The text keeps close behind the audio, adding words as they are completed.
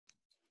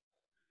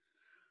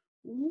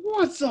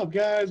What's up,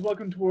 guys?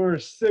 Welcome to our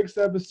sixth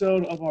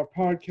episode of our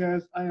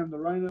podcast. I am the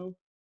Rhino.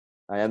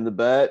 I am the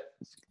bet.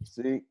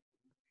 See,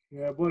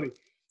 Yeah, buddy.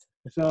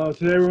 So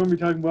today we're going to be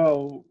talking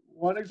about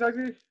what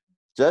exactly?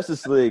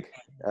 Justice League.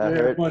 I Yeah,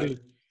 heard. buddy.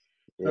 So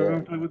we're Yeah,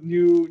 going to play with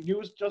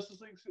newest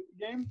Justice League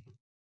game.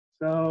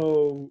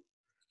 So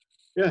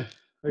yeah,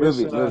 I guess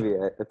movie.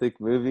 I think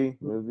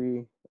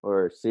movie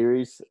or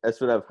series.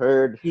 That's what I've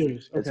heard.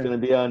 series. It's Okay. gonna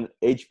be on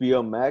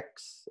HBO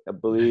Max, I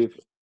believe,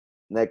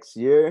 next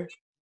year,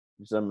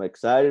 which I'm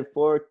excited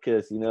for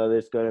because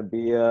there's gonna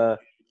be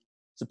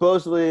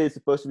supposedly it's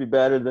supposed to be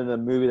better than the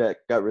movie that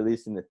got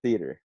released in the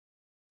theater.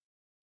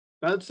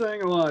 That's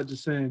saying a lot.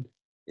 Just saying.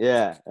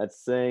 Yeah,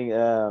 that's saying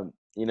I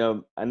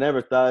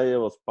never thought it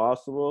was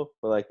possible,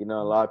 but a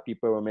lot of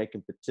people were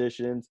making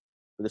petitions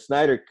for the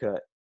Snyder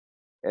Cut.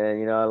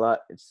 And a lot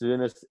as soon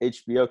as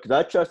HBO, because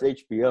I trust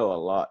HBO a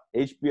lot.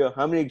 HBO,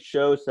 how many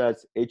shows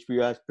has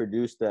HBO has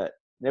produced that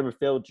never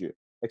failed you,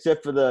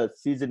 except for the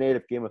season 8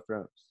 of Game of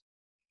Thrones?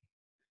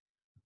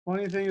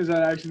 Funny thing is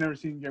that I actually never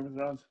seen Game of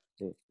Thrones.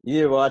 You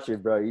need to watch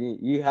it, bro.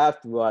 You have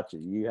to watch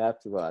it. You have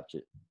to watch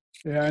it.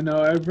 Yeah, I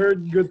know. I've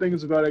heard good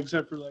things about it,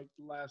 except for like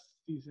the last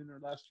season or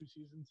last two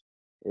seasons.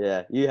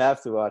 Yeah, you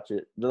have to watch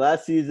it. The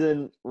last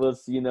season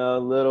was, a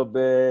little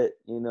bit,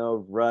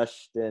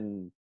 rushed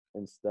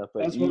and stuff,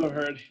 but That's what I've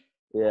heard.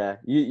 yeah,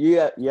 you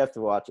have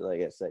to watch it.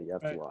 Like I said, you have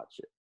to Right. watch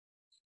it.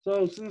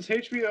 So since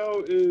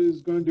HBO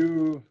is going to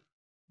do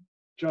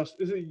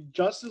is it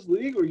Justice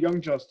League or Young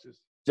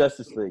Justice?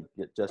 Justice League,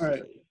 yeah, All Justice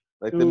right. League.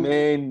 Like the So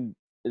main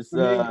is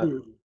the main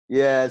crew.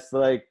 yeah, it's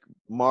like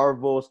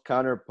Marvel's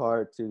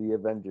counterpart to the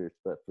Avengers,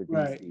 but for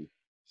Right. DC.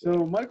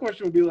 So my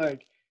question would be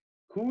like,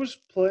 who's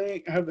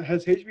playing?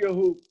 Has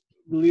HBO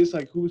released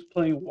like who's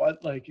playing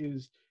what? Like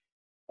is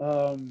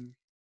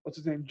what's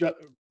his name?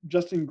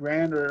 Justin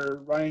Grant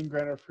or Ryan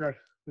Grant? I forgot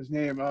his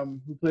name.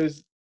 Who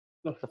plays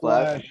the The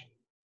Flash. Flash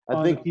I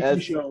on the think TV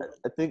show?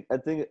 I think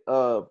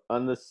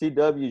on the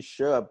CW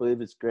show, I believe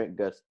it's Grant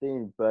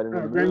Gustin, but in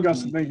the Grant Gustin.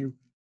 movies, Thank you.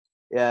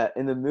 yeah,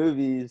 in the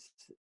movies,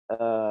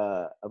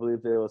 I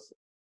believe there was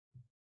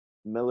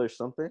Miller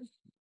something.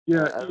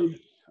 Yeah, I don't,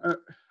 I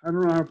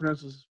don't know how to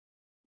pronounce his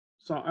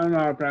song. I don't know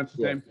how to pronounce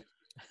his yeah. name.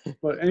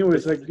 But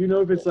anyways, like, do you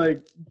know if it's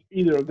like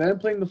either of them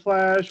playing the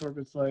Flash or if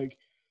it's like,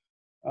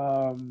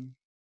 um,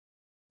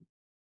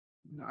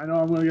 I know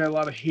I'm gonna get a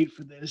lot of hate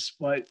for this,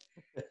 but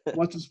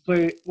what's his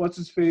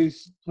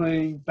face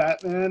playing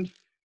Batman,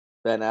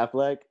 Ben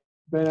Affleck.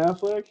 Ben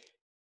Affleck,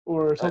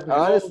 or something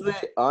else?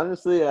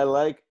 Honestly, I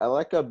like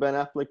how Ben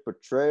Affleck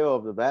portrayal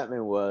of the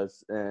Batman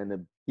was, and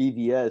the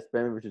BVS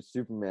Batman vs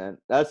Superman.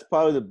 That's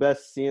probably the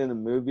best scene in the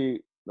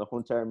movie. The whole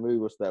entire movie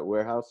was that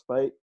warehouse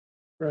fight,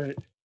 Right.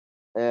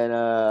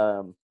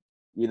 and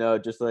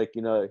just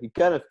he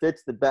kind of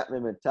fits the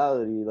Batman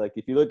mentality. Like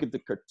if you look at the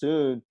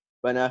cartoon,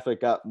 Ben Affleck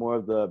got more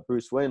of the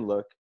Bruce Wayne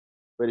look,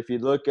 but if you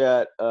look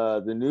at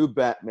the new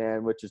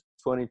Batman, which is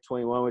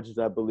 2021, which is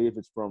I believe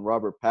it's from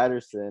Robert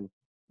Patterson.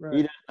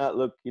 Right.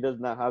 He does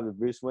not have the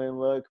Bruce Wayne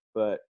look,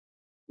 but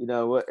you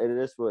know what, it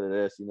is what it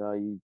is.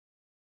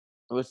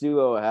 We'll see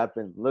what will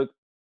happen. Look,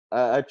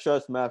 I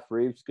trust Matt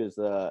Reeves because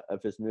of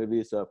his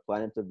movies,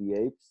 Planet of the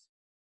Apes.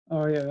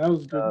 Oh yeah, that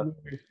was a good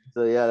movie.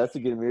 So yeah, that's a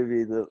good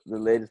movie. The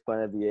latest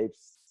Planet of the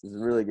Apes is a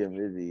really good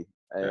movie,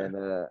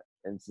 Yeah.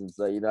 and since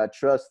I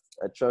trust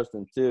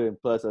him too,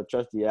 and plus I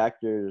trust the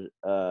actor,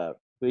 I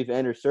believe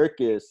Andrew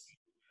Serkis,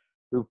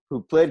 who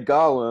played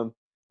Gollum,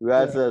 who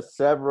has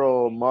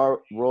several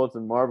roles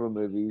in Marvel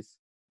movies.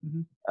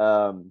 Mhm.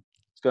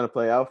 It's gonna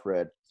play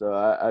Alfred. So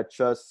I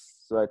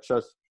trust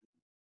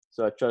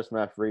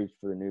Matt Reeves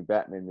for the new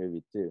Batman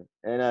movie too.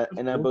 And I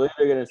Cool. believe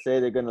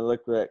they're gonna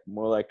look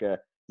more like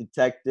a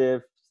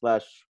detective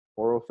 /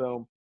 horror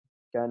film,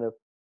 kind of.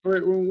 All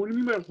right. Well, what do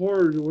you mean by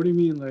horror? What do you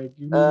mean? Like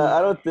you mean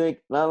I don't think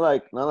not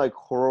like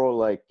horror,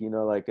 like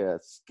like a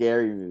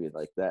scary movie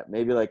like that.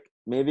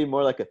 Maybe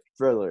more like a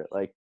thriller,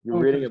 like you're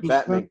reading a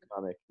Batman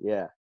comic.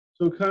 Yeah.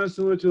 So kind of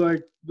similar to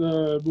like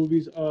the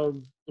movies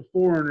of The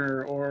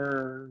Foreigner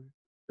or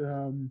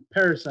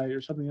Parasite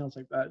or something else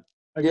like that.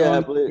 Like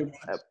Yeah, good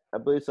ones. I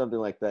believe something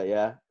like that.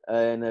 Yeah,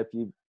 and I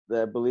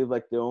believe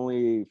like the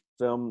only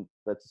film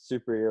that's a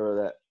superhero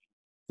that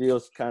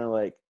feels kind of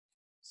like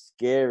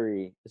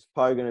scary is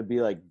probably gonna be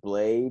like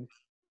Blade,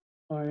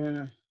 Oh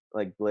yeah.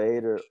 like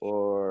Blade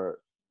or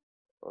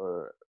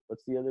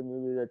what's the other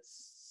movie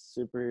that's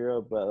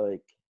superhero but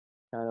like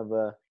kind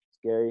of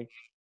scary?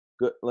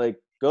 Good, like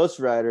Ghost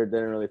Rider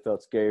didn't really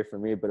felt scary for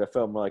me, but it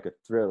felt more like a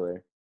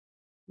thriller.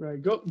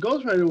 Right.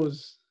 Ghost Rider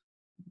was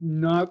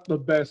not the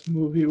best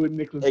movie with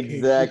Nicolas Cage.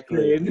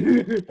 Exactly.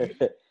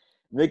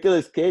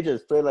 Nicolas Cage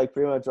has played like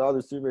pretty much all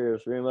the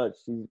superheroes. Pretty much,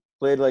 he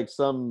played like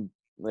some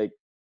like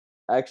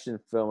action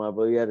film. I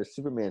believe he had a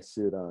Superman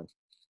suit on.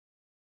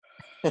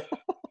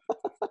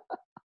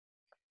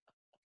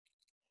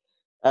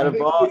 Out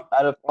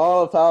of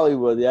all of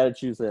Hollywood, you had to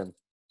choose him.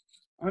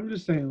 I'm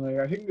just saying, like,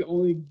 I think the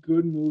only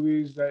good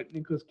movies that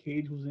Nicolas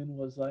Cage was in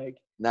was like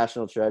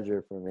National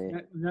Treasure for me.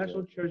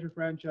 National Treasure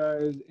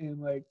franchise and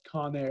like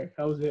Con Air.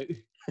 That was it.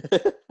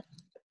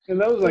 And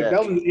that was Yeah.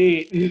 that was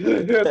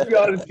it. Let's be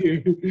honest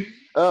here.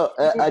 Oh,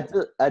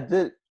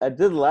 I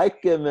did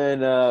like him in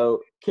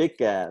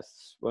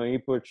Kick-Ass when he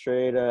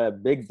portrayed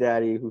Big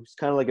Daddy, who's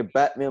kind of like a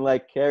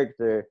Batman-like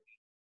character.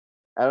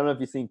 I don't know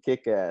if you've seen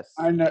Kick-Ass.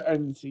 I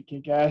didn't see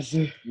Kick Ass.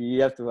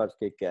 You have to watch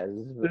Kick-Ass.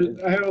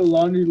 I have a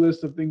laundry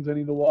list of things I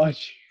need to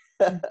watch.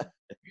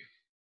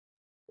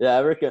 Yeah,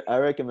 I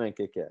recommend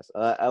Kick-Ass.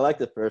 I like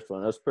the first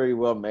one. It was pretty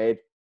well made,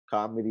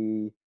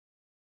 comedy.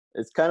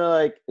 It's kind of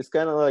like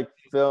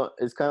film.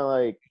 It's kind of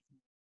like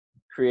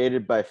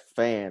created by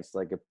fans,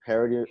 like a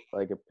parody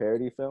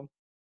film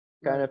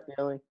kind Right. of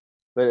feeling.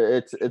 But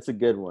it's a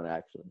good one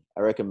actually.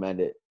 I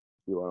recommend it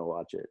if you want to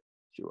watch it.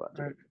 You watch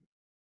it. Right.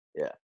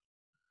 Yeah.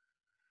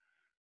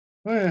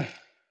 Oh, yeah.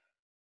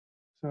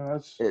 So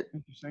that's It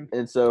interesting.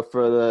 and so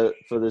for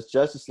this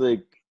Justice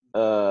League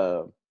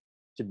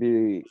to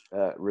be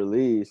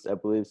released, I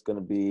believe it's going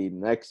to be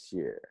next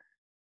year,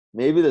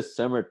 maybe the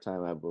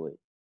summertime. I believe.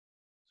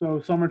 So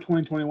summer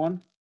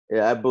 2021.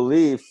 Yeah, I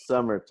believe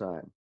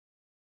summertime.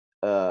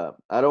 I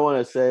don't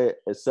want to say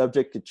it's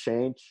subject to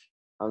change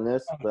on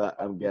this, but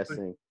I'm Obviously.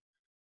 guessing.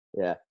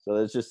 Yeah. So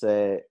let's just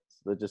say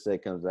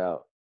it comes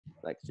out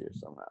next year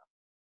somehow.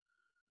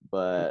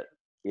 But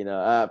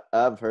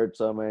I've heard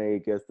so many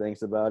good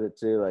things about it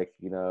too. Like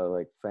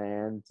like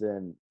fans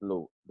and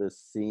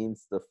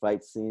the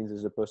fight scenes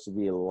are supposed to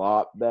be a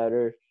lot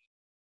better.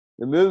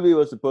 The movie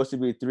was supposed to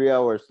be 3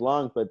 hours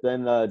long, but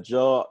then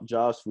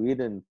Joss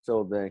Whedon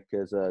told them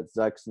because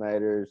Zack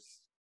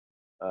Snyder's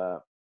uh,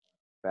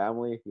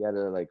 family, he had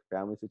a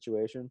family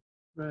situation,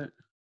 Right.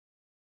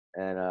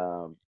 and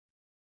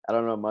I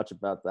don't know much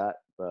about that,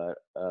 but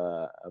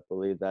I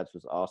believe that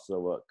was also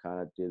what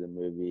kind of did the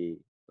movie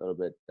a little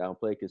bit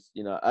downplay. Because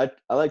I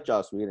like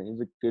Joss Whedon;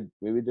 he's a good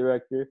movie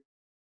director,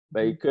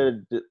 but he Mhm.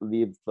 could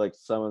leave like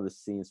some of the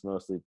scenes,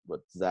 mostly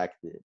what Zach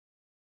did.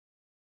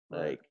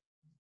 Right.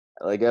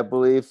 Like, I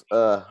believe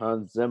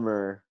Hans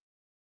Zimmer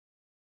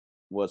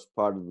was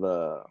part of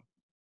the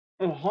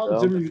Oh,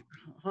 film.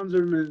 Hans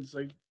Zimmer is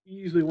like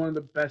easily one of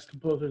the best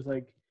composers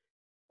ever.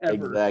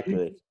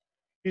 Exactly.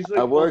 He's I like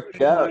also work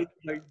in out. line with,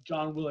 like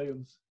John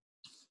Williams.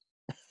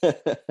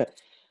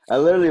 I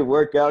literally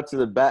work out to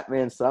the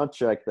Batman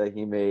soundtrack that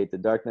he made, the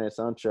Dark Knight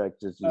soundtrack.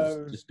 Just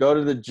Uh, just go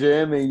to the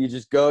gym and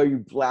you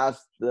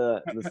blast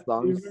the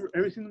songs.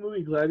 have you seen the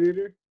movie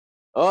Gladiator?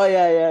 Oh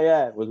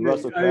yeah, with Yeah,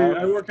 Russell I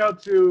Crowe. work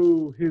out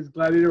to his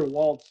Gladiator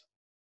waltz.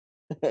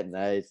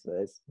 Nice,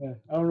 nice. Yeah,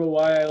 I don't know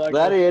why I like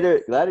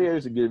that. Gladiator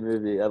is a good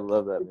movie. I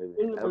love that It's movie.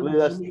 literally I believe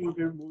that's one of my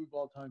favorite movies of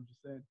all time.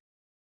 Just saying.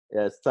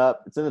 yeah, it's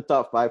top. It's in the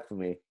top 5 for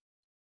me.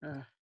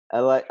 Uh, I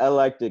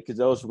liked it because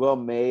it was well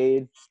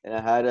made, and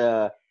I had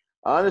a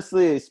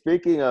honestly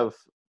speaking of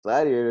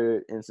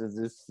Gladiator, and since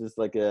this is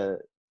like a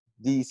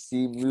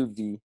DC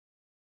movie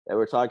that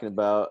we're talking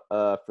about,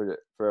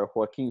 for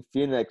Joaquin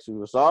Phoenix, who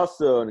was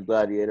also in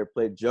Gladiator,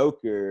 played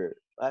Joker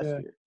last yeah,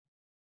 year,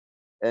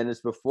 and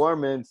his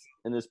performance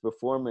that in was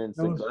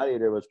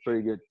Gladiator was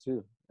pretty good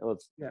too. It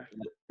was,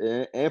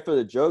 yeah, and for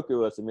the Joker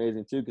was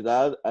amazing too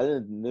because I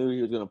didn't knew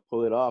he was gonna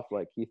pull it off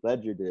like Heath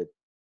Ledger did.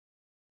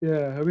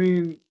 yeah. I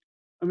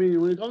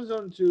mean, when it comes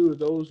down to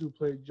those who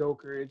play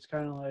Joker, it's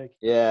kind of like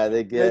Yeah,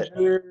 they get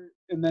Ledger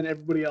and then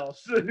everybody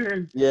else.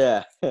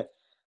 yeah,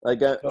 like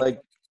So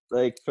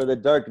for the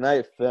Dark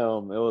Knight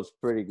film, it was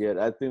pretty good.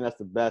 I think that's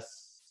the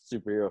best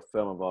superhero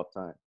film of all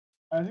time.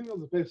 I think that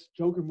was the best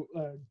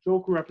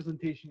Joker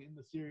representation in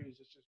the series.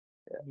 It's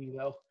just me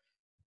though.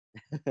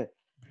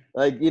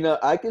 Like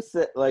I could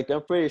say like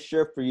I'm pretty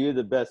sure for you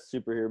the best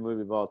superhero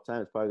movie of all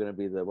time is probably gonna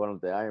be the one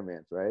of the Iron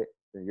Mans, right?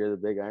 And you're the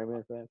big Iron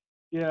Man fan.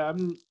 Yeah,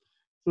 I'm.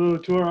 So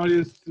to our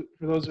audience,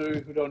 for those of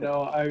you who don't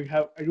know, I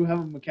do have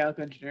a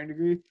mechanical engineering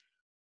degree.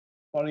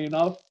 Funny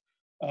enough,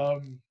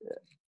 um,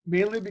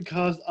 mainly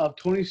because of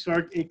Tony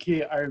Stark,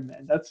 aka Iron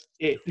Man. That's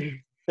it.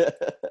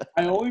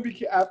 I only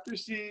became after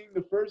seeing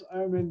the first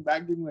Iron Man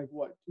back in like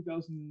what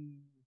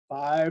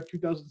 2005,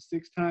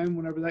 2006 time,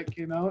 whenever that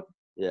came out.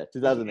 Yeah,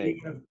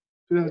 2008.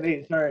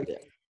 2008. Sorry, Yeah.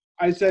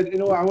 I said, you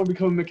know what? I want to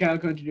become a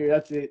mechanical engineer.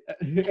 That's it.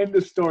 End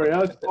the story.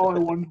 That's all I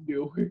wanted to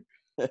do.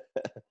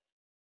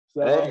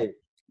 So Hey,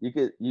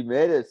 you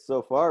made it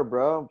so far,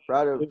 bro. I'm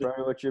proud of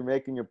what you're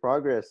making your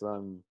progress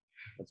on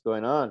what's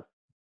going on.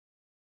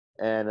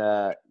 And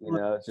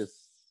it's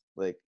just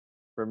like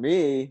for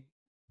me,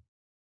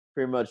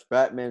 pretty much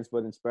Batman's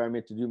what inspired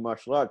me to do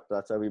martial arts.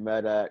 That's how we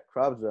met at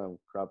Krav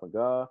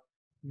Maga.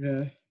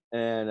 yeah,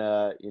 And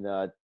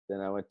then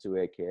I went to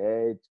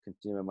AKA to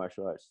continue my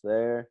martial arts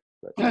there.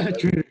 But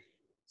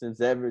since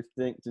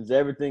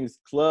everything's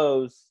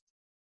closed,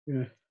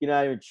 yeah. you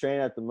cannot even train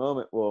at the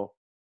moment. Well,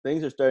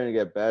 things are starting to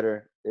get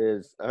better.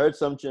 Is I heard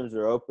some gyms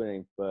are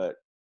opening, but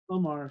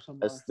Some I are.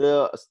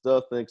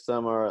 still think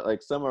some are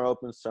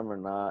open, some are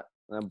not.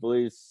 And I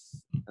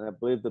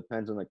believe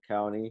depends on the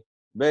county.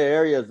 Bay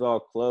Area is all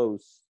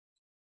closed,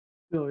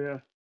 Still, yeah.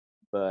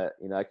 but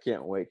I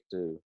can't wait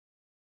to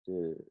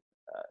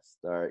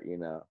start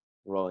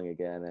rolling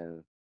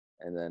again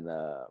and then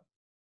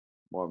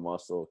more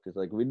muscle because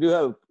like we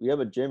have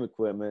a gym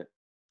equipment,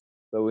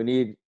 but we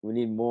need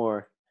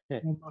more.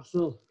 More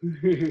muscle.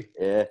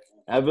 Yeah.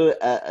 I believe,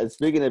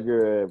 speaking of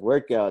your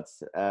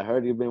workouts, I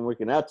heard you've been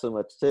working out so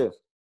much too.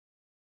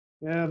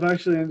 Yeah, I've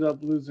actually ended up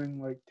losing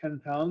like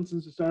 10 pounds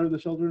since the start of the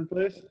shelter in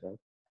place.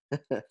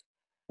 Okay.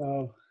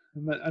 So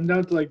I'm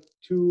down to like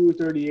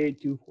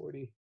 238,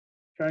 240.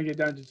 Trying to get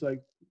down to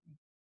like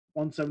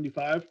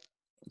 175.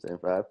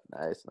 75.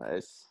 Nice,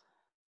 nice.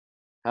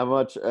 How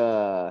much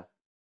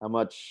how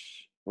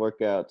much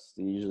workouts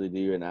do you usually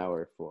do an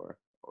hour for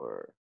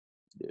or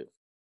do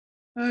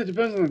It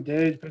depends on the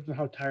day. It depends on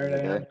how tired in a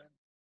I day? am.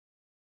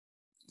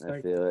 I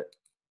Like feel it.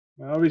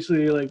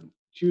 obviously, like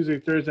Tuesday,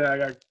 Thursday, I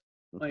got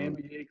my Hmm.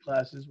 NBA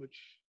classes, which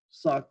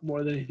suck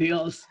more than anything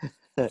else.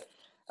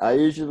 I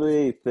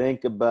usually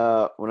think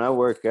about when I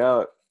work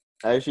out,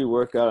 I usually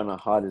work out on the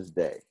hottest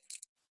day.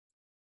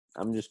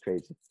 I'm just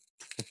crazy.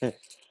 Right,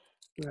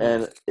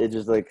 And it's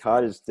just like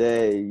hottest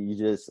day, you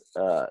just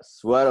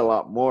sweat a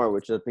lot more,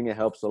 which I think it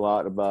helps a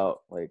lot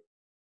about like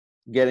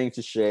getting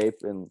to shape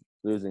and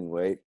losing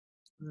weight.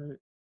 right.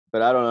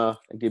 But I don't know.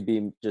 It could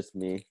be just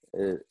me.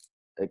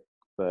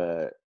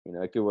 But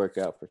it could work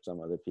out for some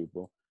other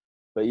people.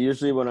 But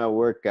usually when I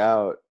work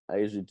out, I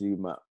usually do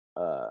my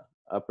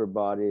upper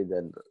body,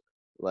 then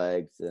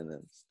legs, and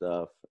then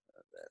stuff.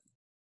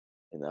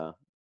 You know,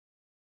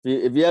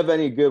 if you have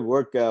any good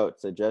workout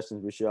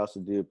suggestions, we should also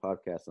do a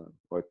podcast on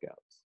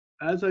workouts.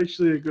 That's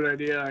actually a good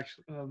idea.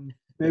 Actually,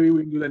 maybe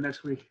we can do that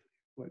next week.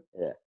 But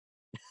Yeah.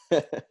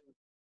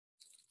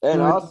 and but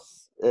also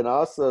and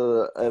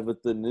also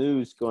with the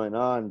news going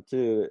on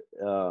too,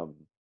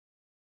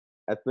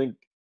 I think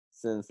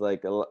since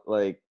like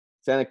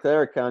Santa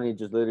Clara County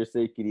just literally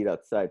said you could eat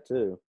outside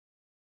too.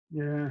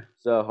 yeah,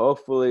 So um,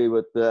 hopefully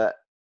with that,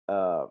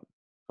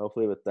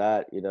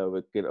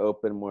 we could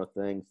open more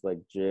things like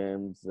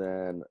gyms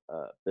and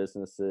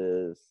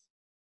businesses.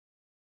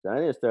 So I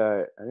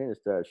need to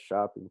start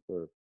shopping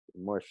for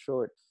more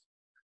shorts.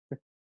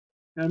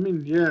 I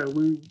mean, yeah,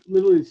 we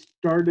literally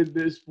started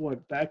this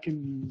back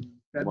in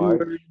February,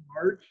 March,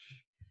 March,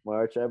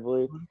 March, I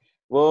believe. March,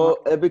 Well,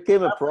 it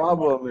became a halfway to March.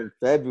 problem in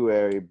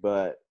February,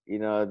 but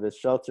the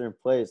shelter in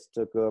place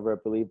took over, I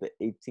believe, the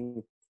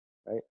 18th,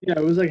 right? Yeah,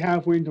 it was like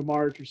halfway into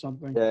March or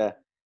something. Yeah,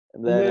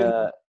 and And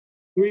then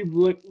then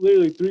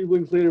literally 3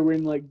 blinks later, we're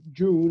in like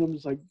June. I'm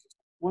just like,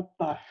 what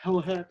the hell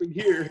happened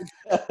here?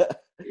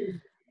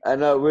 I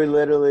know we're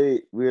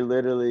literally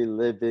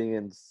living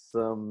in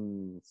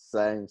some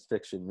science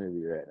fiction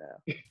movie right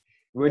now.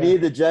 We Yeah,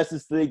 need the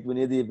Justice League. We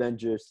need the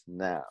Avengers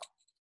now.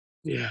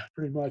 yeah,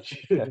 pretty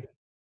much.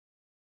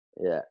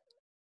 Yeah.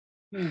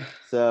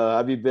 So,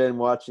 have you been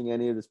watching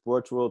any of the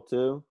sports world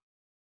too?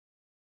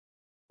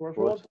 Fourth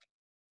Sports? world.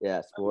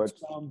 Yeah, sports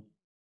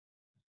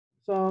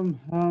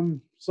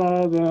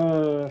Saw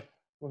the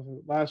was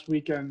it last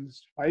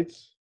weekend's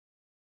fights.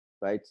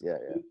 fights. Yeah,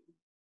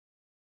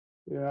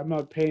 Yeah, I'm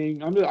not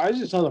paying. I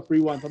just saw the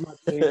free ones. I'm not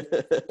paying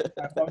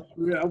yeah.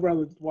 $5. I'd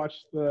rather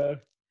watch the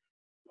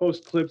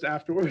post clips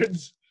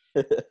afterwards.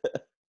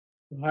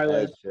 The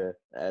highlights. That's true.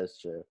 That's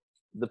true.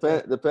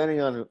 Yeah.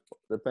 Depending on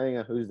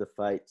who's the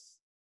fights,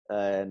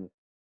 and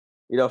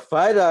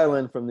Fight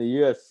Island from the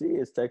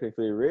UFC is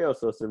technically real,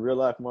 so it's a real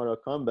life Mortal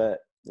Kombat.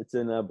 It's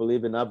I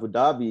believe, in Abu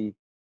Dhabi,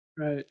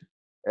 Right.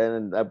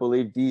 and I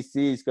believe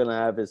DC is gonna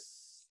have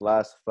his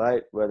last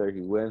fight, whether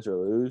he wins or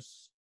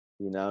lose.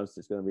 He announced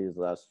it's gonna be his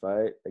last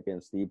fight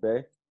against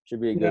Stipe.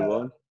 Should be a good Yeah.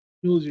 one.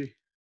 Trilogy.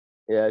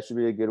 Yeah, it should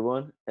be a good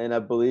one. And I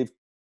believe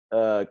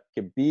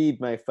Khabib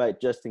might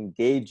fight Justin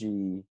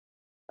Gaethje,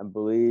 I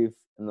believe,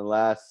 in the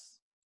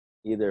last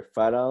either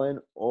Fight Island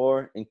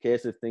or, in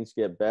case if things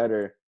get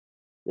better,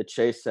 the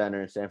Chase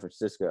Center in San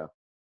Francisco.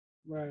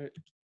 Right.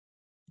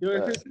 Yo,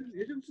 Uh, if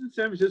it's in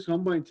San Francisco,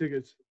 I'm buying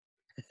tickets.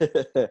 yeah,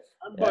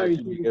 I'm it buying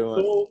should be a tickets good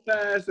one. so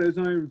fast that it's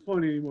not even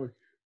funny anymore.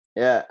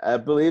 Yeah, I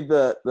believe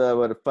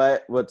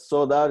what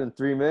sold out in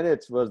 3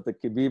 minutes was the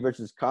Khabib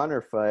versus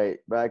Connor fight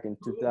back in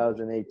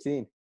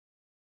 2018.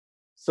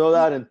 Sold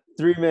out in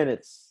 3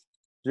 minutes.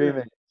 Three Yeah.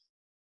 minutes.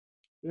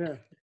 Yeah.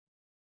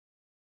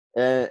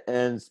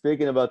 And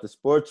speaking about the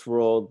sports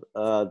world,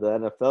 the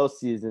NFL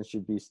season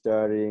should be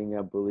starting,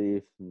 I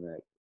believe, in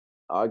like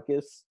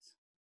August.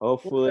 Well, yeah,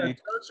 it Hopefully,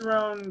 starts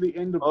around the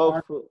end of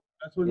August. hopefully,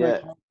 That's when like yeah,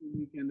 Halloween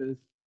weekend is.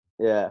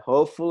 yeah.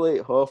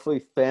 Hopefully,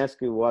 fans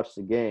could watch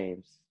the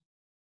games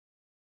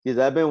because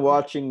I've been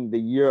watching the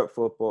Europe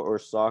football or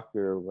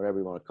soccer or whatever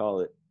you want to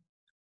call it,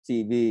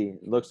 TV.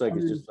 It looks like I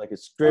it's mean, just like a I mean,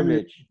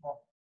 scrimmage.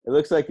 It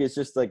looks like it's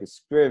just like a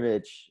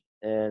scrimmage,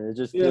 and it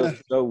just feels yeah.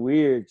 so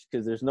weird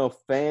because there's no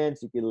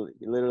fans. You can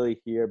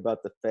literally hear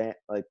about the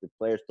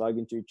players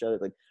talking to each other,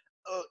 like,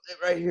 "Oh,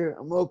 they're right here,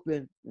 I'm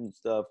open," and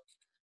stuff.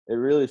 It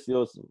really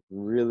feels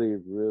really,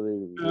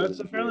 really, That's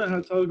really apparently weird. how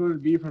it's always going to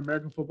be for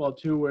American football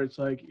too, where it's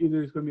like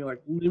either it's going to be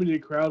like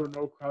limited crowd or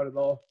no crowd at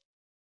all.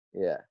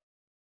 Yeah.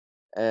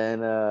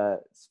 And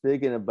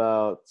speaking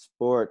about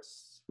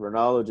sports,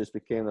 Ronaldo just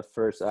became the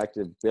first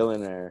active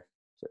billionaire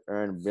to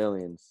earn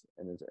billions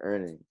in his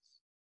earnings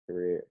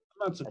career.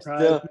 I'm not I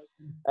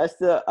surprised.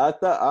 still, I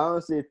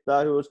honestly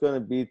thought who was going to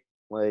be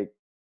like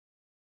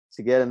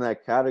to get in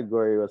that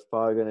category was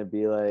probably going to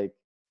be like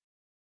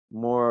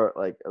more,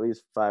 like at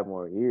least 5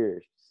 more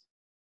years.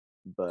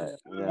 But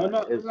you know,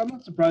 I'm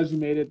not surprised he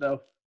made it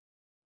though.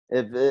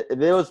 if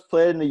it was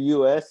played in the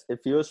U.S., if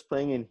he was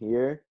playing in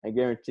here, I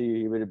guarantee you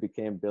he would have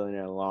became a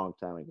billionaire a long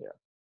time ago.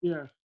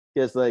 Yeah.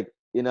 Because like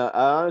I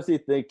honestly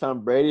think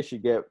Tom Brady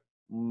should get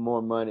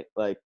more money.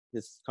 Like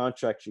his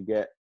contract should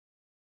get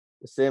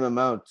the same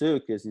amount too,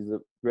 because he's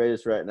the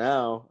greatest right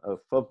now of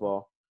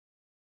football.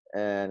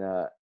 And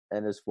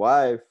his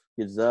wife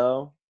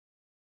Giselle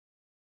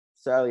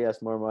sadly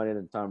has more money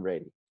than Tom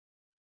Brady.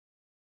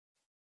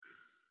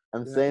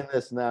 I'm saying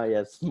this now. He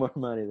has more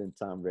money than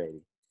Tom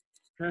Brady.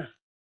 Yeah.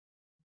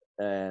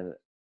 And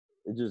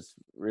it just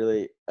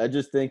really, I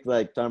just think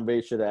like Tom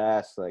Brady should have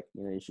asked, like,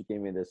 you should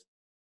give me this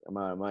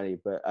amount of money.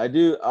 But I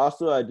do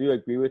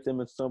agree with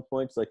him at some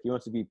points. Like he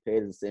wants to be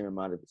paid the same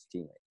amount of his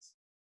teammates,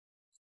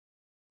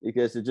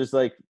 because it just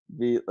like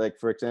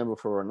for example,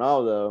 for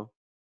Ronaldo,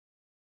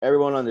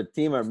 everyone on the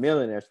team are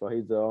millionaires, while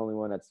he's the only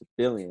one that's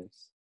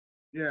billions.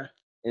 Yeah.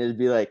 And it'd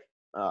be like,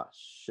 oh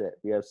shit,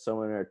 we have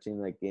someone in our team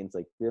that gains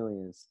like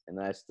billions, and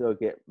I still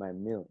get my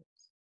millions.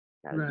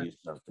 Gotta do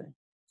something.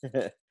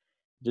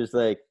 Just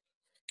like,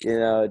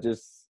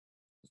 just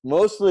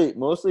mostly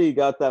he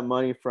got that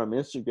money from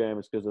Instagram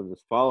is because of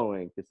his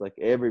following. It's like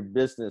every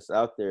business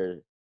out there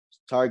is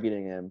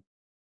targeting him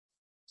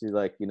to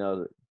like,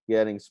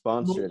 getting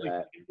sponsored Like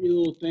at. every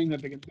little thing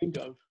that they can think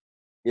of.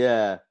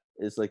 Yeah.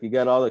 It's like you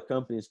got all the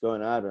companies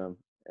going at him,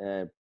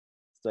 and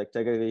it's like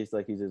technically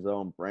he's his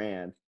own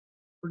brand.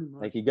 Pretty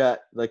much. Like he got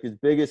like his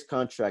biggest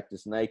contract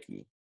is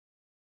Nike.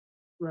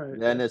 Right.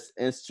 And then it's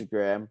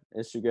Instagram.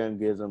 Instagram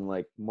gives him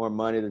like more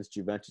money than his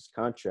Juventus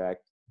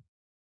contract.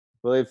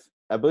 I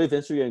believe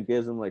Instagram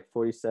gives him like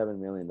 $47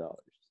 million.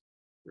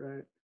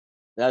 Right.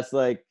 That's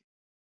like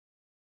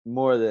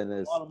more than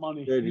his a lot of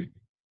money.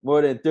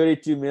 more than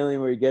 32 million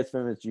where he gets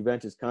from his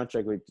Juventus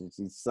contract, which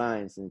he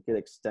signs and get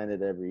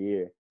extended every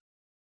year.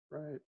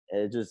 Right.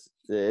 It's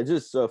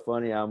just so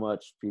funny how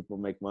much people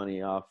make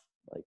money off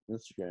like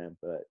Instagram,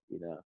 but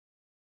Yeah,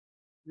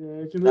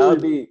 it can that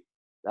would really, be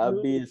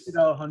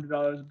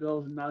 $100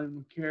 bills and not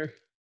even care.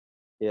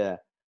 Yeah,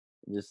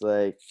 just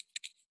like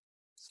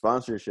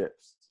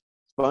sponsorships.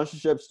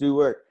 Sponsorships do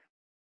work.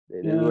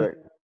 They do work.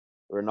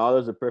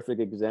 Ronaldo's a perfect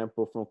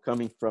example from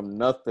coming from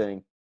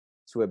nothing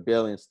to a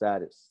billion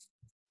status.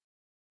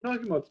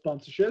 Talking about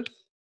sponsorships.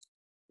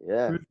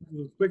 Yeah. A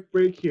quick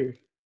break here.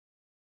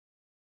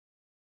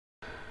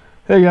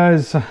 Hey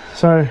guys,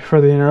 sorry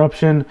for the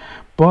interruption,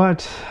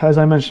 but as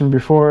I mentioned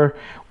before,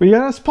 we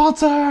got a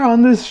sponsor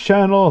on this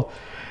channel,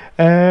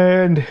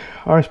 and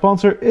our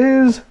sponsor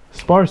is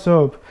Spar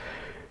Soap.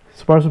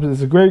 Spar Soap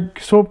is a great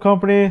soap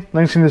company.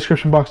 Links in the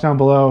description box down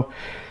below.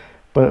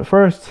 But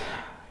first,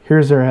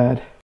 here's their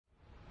ad.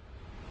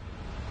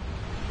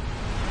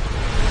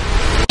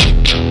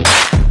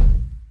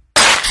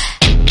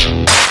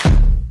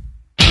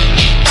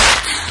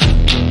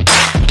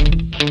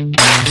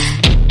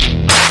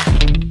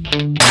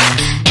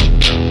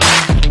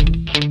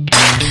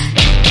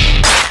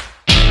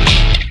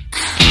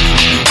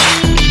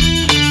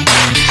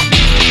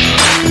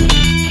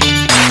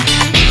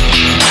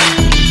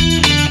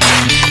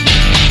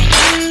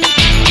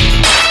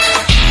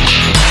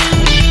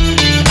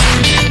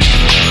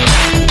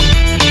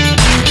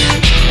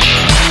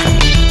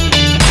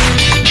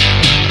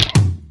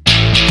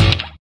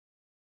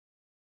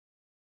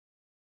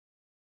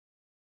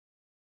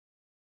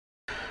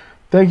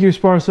 Thank you,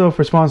 Spar Soap,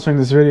 for sponsoring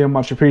this video.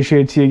 Much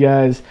appreciated to you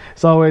guys.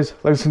 As always,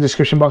 links in the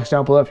description box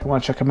down below if you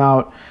want to check them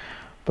out.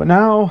 But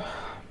now,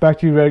 back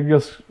to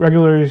your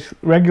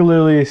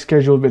regularly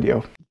scheduled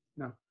video.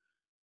 No.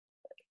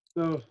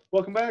 So,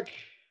 welcome back.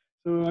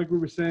 So, like we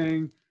were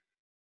saying,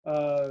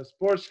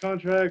 sports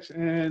contracts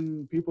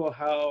and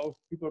how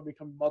people are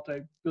becoming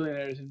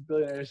multi-billionaires and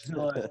billionaires and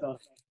all that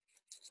stuff.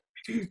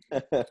 You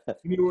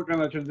need to work on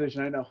that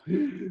transition, I know.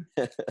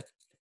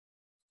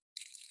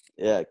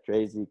 Yeah,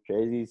 crazy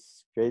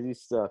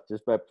stuff.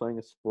 Just by playing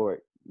a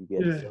sport, you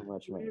get so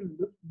much money.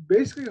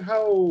 Basically,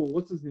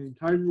 what's his name?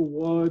 Tiger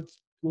Woods,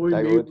 Floyd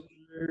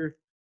Mayweather,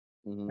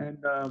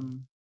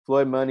 and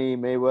Floyd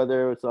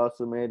Mayweather was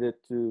also made it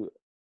to.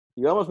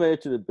 He almost made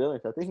it to the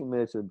billions. I think he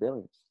made it to the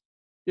billions.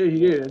 Yeah, he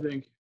did. I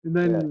think, and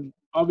then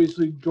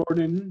obviously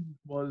Jordan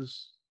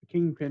was the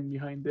kingpin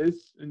behind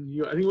this, and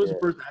I think he was the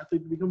first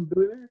athlete to become a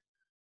billionaire.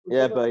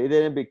 Yeah, but he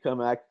didn't become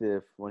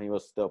active when he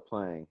was still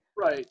playing.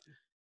 Right.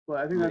 But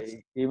I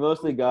think he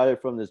mostly got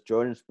it from this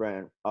Jordan's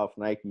brand off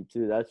Nike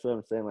too. That's what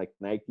I'm saying. Like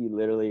Nike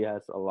literally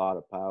has a lot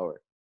of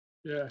power.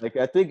 Yeah. Like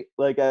I think,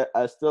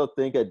 I still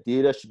think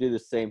Adidas should do the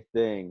same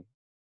thing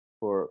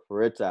for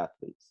its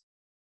athletes.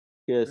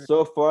 Because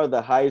so far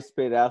the highest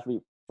paid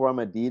athlete from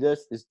Adidas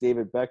is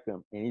David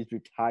Beckham, and he's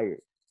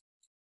retired.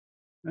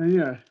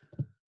 Yeah.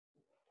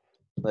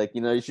 Like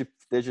they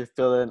should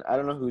fill in. I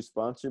don't know who's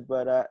sponsored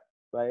by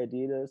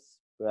Adidas.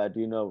 But I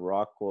do know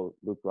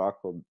Luke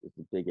Rockhold is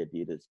a big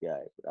Adidas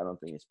guy, but I don't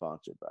think he's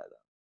sponsored by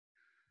them.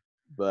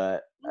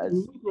 But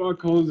Luke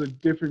Rockhold is a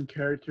different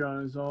character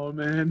on his own,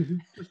 man.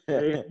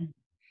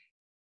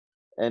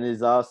 and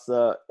is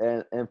also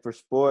and for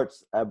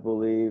sports, I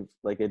believe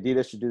like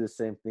Adidas should do the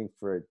same thing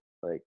for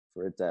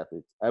its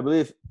athletes. I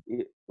believe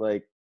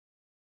like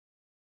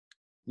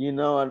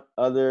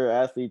other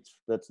athletes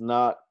that's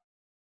not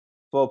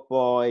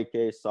football,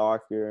 aka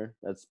soccer,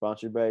 that's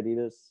sponsored by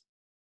Adidas.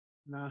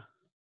 Nah.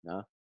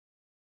 No.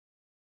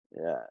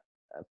 Yeah,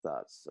 I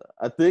thought so.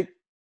 I think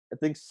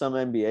some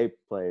NBA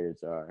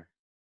players are.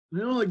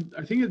 Like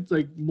I think it's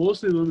like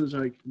most of them is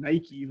like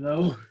Nike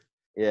though.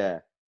 Yeah,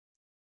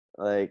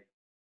 like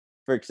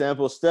for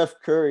example, Stephen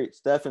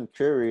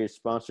Curry is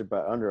sponsored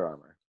by Under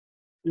Armour.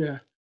 Yeah.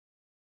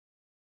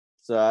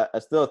 So I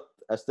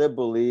still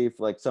believe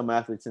like some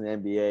athletes in the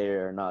NBA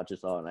are not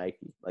just all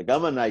Nike. Like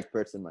I'm a Nike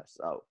person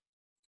myself.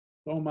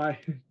 Oh my,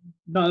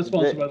 not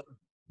sponsored by them.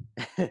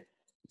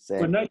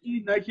 Same. But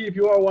Nike, if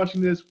you are watching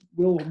this,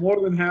 we'll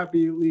more than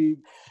happily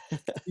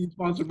be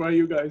sponsored by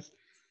you guys.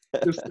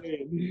 Just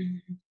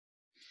saying.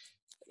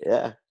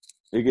 Yeah,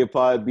 you could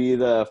probably be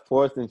the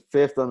 4th and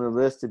 5th on the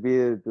list to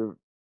be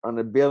on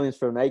the billings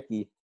for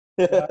Nike.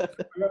 I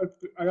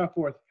got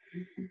 4th.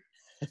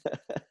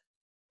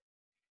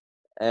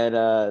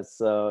 And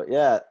so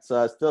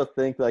I still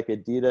think like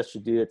Adidas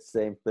should do the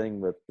same thing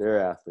with their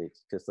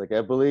athletes, because like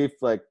I believe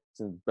like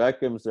since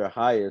Beckham's their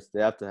highest,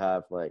 they have to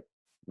have like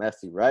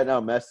Messi. Right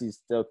now, Messi's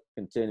still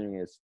continuing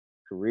his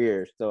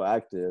career, still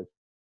active.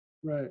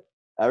 Right.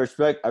 I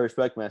respect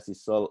Messi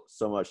so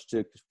much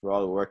too, because for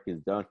all the work he's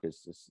done,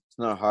 because it's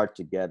not hard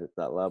to get at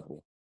that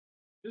level.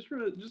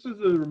 Just as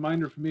a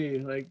reminder for me,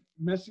 like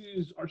Messi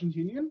is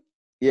Argentinian.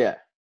 Yeah.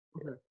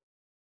 Okay.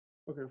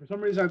 For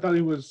some reason, I thought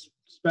he was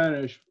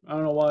Spanish. I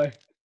don't know why.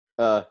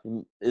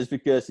 It's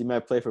because he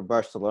might play for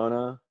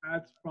Barcelona.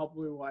 That's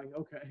probably why.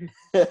 Okay.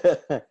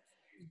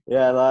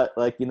 Yeah, a lot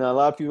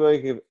of people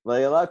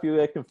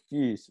get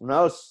confused. When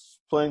I was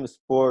playing the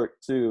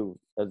sport too,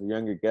 as a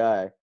younger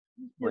guy.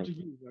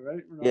 Portuguese,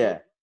 right?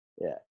 Ronaldo?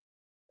 Yeah.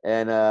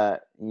 And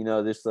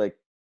there's like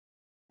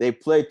they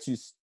play two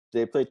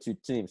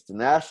teams, the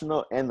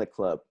national and the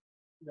club.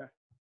 Yeah.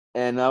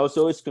 And I was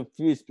always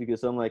confused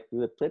because I'm like, do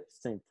they play at the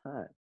same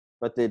time?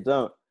 But they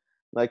don't.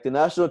 Like the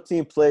national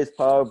team plays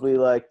probably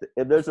like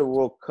if there's a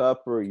World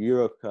Cup or a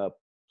Euro Cup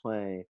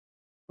playing,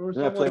 they're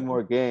gonna play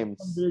more games.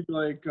 Some big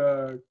like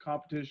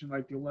competition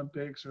like the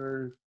Olympics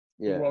or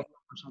the World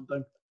Cup or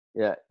something.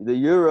 Yeah, the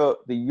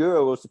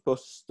Euro was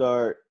supposed to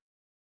start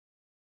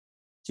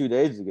 2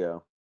 days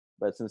ago,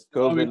 but since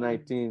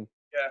COVID-19,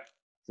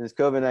 it's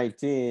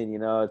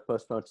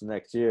postponed to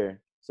next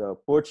year.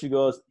 So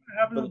Portugal's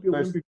happened with the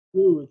Olympics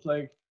too. It's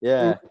like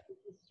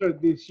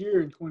start this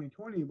year in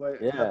 2020, but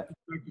it's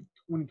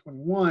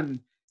 2021.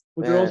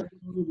 But they're also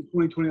doing the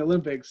 2020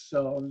 Olympics,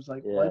 so I was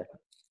like, what?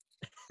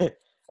 I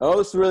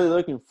was really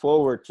looking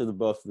forward to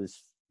both of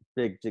these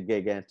big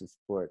gigantic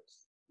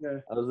sports.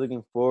 Yeah. I was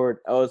looking forward.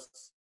 I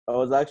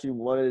was actually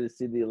wanted to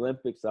see the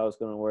Olympics. I was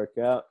going to work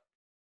out.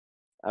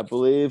 I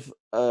believe,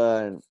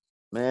 man,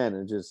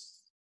 it's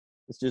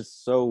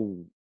just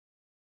so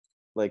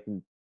like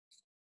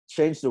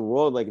changed the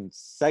world like in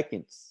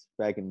seconds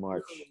back in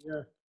March.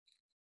 Yeah.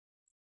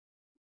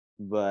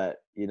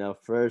 But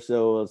first it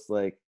was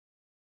like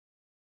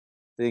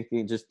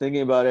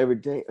thinking about every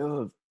day.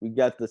 Oh, we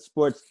got the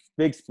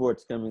big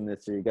sports coming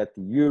this year. You got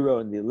the Euro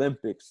and the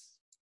Olympics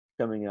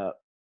coming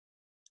up.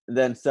 And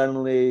then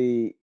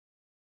suddenly,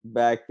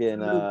 back in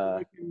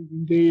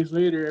days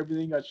later,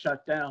 everything got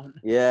shut down.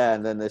 Yeah,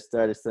 and then they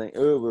started saying,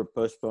 "Oh, we're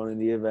postponing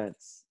the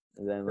events."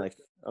 And then like,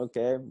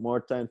 okay, more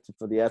time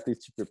for the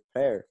athletes to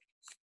prepare.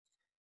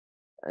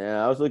 And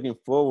I was looking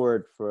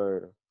forward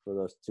for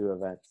those 2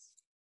 events.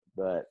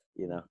 But,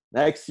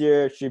 next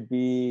year should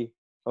be,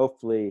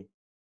 hopefully,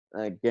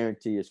 I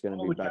guarantee it's going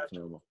to be back to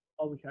normal.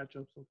 All the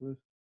catch-ups of this.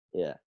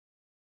 Yeah.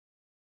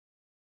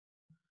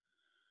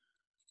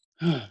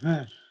 Oh,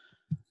 man.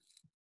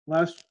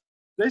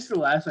 Basically the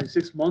last like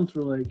 6 months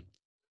were like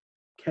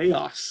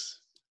chaos.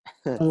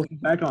 Looking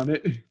back on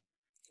it.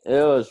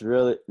 It was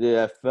really,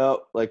 I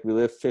felt like we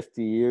lived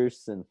 50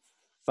 years in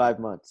 5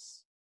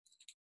 months.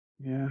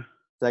 Yeah.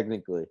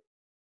 Technically.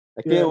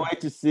 I can't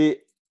wait to see,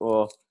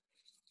 well,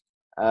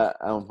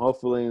 I'm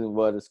hopefully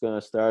what it's going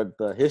to start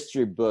the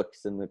history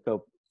books in the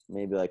couple,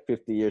 maybe like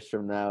 50 years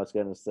from now. It's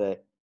going to say,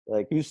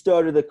 like, who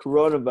started the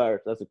coronavirus?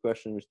 That's a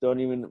question we still don't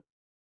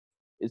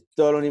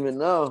even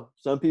know.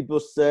 Some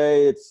people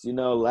say it's,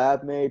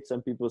 lab made.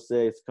 Some people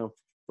say it's come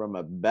from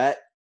a bat.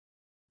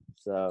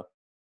 So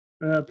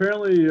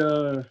apparently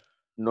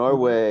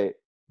Norway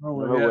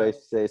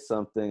say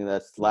something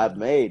that's lab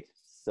made.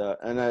 So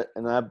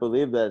and I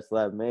believe that it's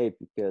lab made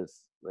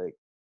because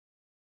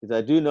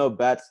I do know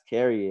bats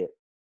carry it.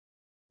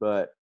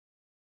 But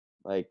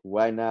like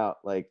why now?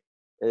 Like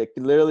it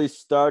literally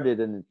started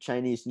in the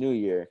Chinese New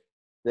Year.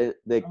 They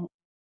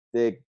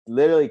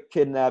literally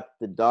kidnapped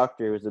the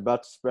doctor who was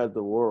about to spread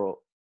the world.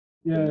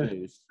 Yeah, the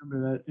news.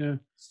 Remember that? Yeah.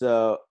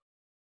 So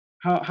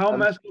how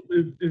messed up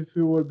if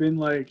it would have been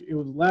like it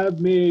was lab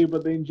made,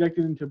 but they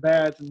injected into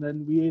bats, and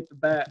then we ate the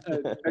bat, we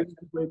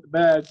ate the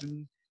bats,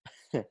 and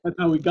that's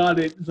how we got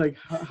it. It's like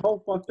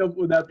how fucked up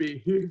would that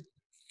be?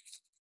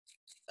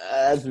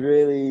 That's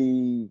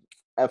really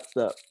effed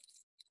up.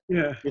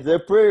 Yeah. Because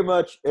it pretty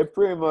much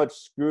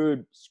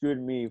screwed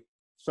me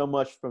so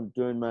much from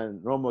doing my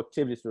normal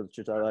activities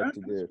which I like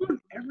to do.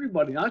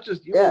 Everybody, not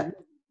just you. Yeah,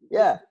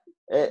 yeah.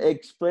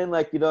 Explain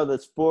like the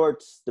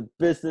sports, the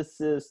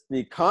businesses, the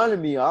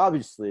economy.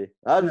 Obviously,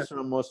 that's what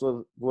I'm most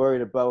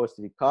worried about was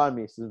the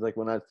economy. Since like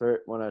when I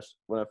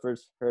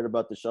first heard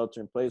about the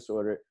shelter-in-place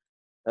order,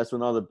 that's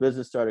when all the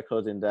business started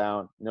closing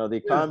down. The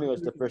economy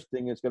was the first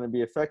thing that's going to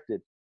be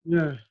affected.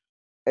 Yeah.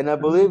 And I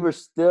believe we're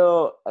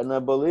still in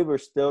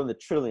the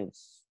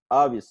trillions.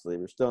 Obviously,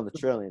 we're still in the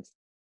trillions,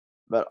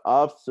 but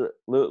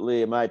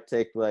absolutely, it might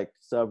take like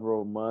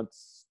several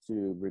months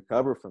to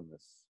recover from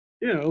this.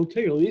 Yeah, it'll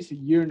take at least a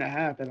year and a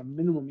half, at a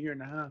minimum year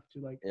and a half, to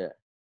like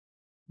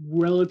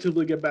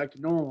relatively get back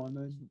to normal. And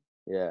then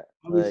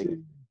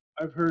obviously,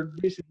 I've heard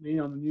recently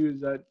on the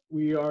news that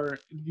the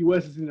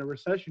U.S. is in a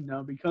recession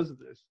now because of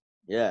this.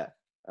 Yeah,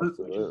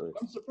 absolutely.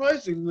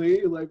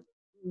 Unsurprisingly, like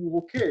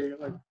okay,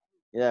 like.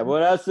 Yeah,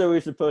 what else are we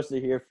supposed to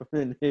hear from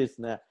the news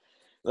now?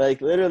 Like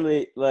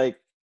literally, like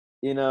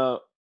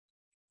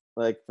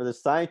like for the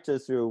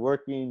scientists who are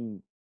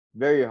working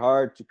very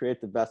hard to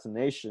create the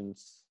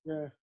vaccinations.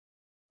 Yeah.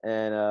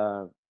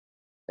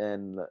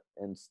 And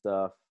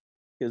stuff,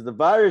 because the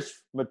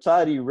virus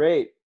mortality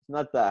rate is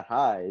not that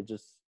high. It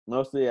just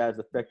mostly has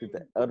affected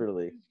the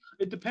elderly.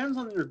 It depends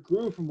on your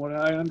group, from what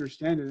I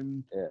understand it.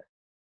 And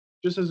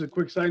just as a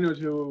quick side note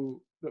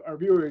to our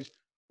viewers,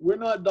 we're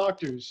not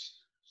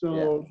doctors,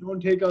 so don't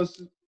take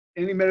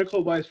any medical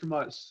advice from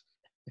us.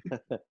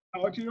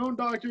 Talk to your own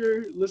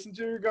doctor, listen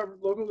to your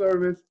local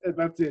governments, and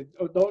that's it.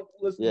 Don't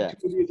listen to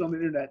two idiots on the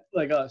internet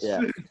like us.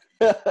 Yeah.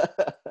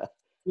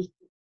 Just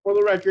for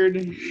the record,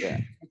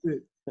 that's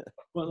it.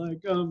 But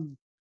like, from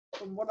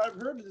what I've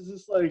heard is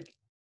just like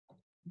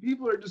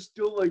people are just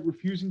still like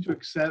refusing to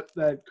accept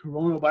that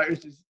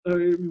coronavirus is. What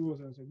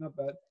was I saying? Not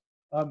that.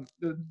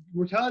 The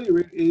mortality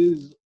rate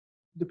is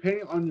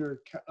depending on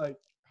your like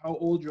how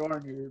old you are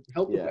and your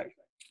health effect.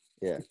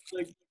 Yeah.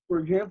 Like for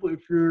example,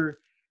 if you're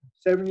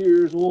 70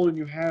 years old and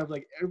you have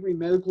like every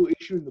medical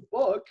issue in the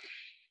book,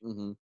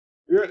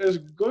 there's a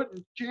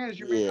good chance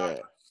you may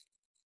not.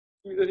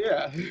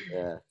 Yeah.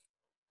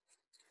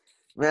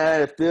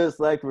 Man, it feels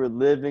like we're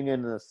living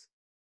in this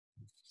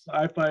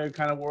sci-fi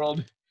kind of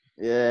world.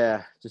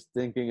 Yeah, just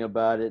thinking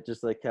about it,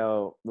 just like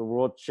how the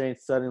world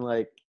changed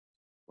suddenly,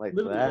 like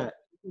literally that.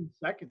 In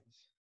seconds.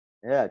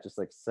 Yeah, just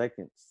like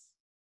seconds.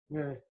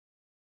 Yeah.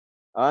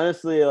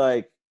 Honestly,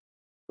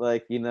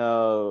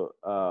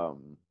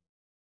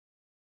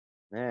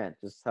 man,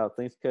 just how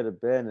things could have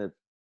been if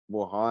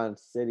Wuhan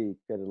City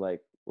could have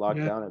like locked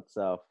down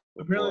itself.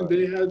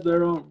 Apparently, they had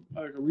their own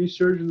like a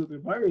resurgence of the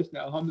virus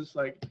now. I'm just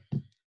like,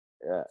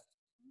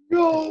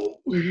 no.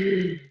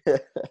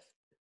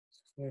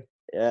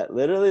 Yeah,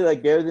 literally,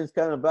 like everything's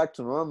kind of back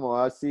to normal.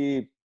 I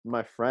see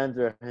my friends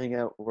are hanging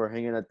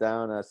it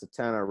down at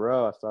Satana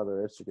Row. I saw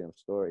their Instagram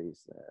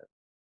stories.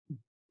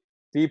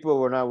 People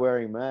were not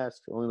wearing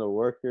masks, only the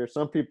workers.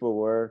 Some people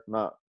were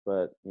not,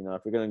 but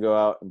if you're gonna go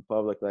out in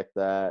public like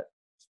that,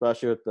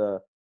 especially with the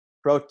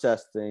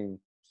protesting,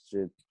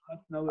 should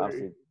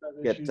obviously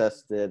get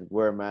tested,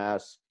 wear a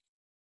mask,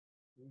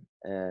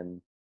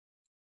 and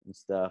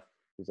stuff.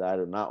 Because I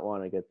do not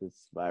want to get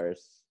this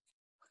virus.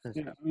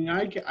 Yeah, I mean,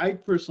 I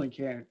personally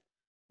can't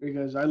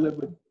because I live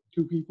with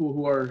two people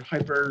who are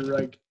hyper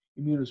like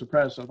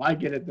immunosuppressed. So if I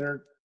get it,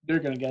 they're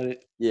gonna get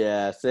it.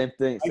 Yeah, same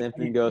thing. Same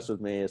thing goes with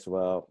me as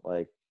well.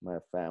 Like my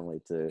family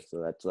too.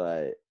 So that's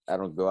why I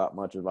don't go out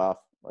much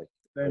like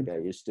I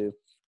used to.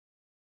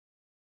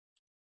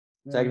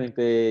 Yeah.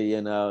 Technically,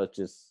 it's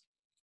just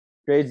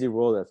crazy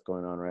world that's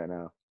going on right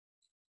now.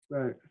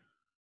 Right.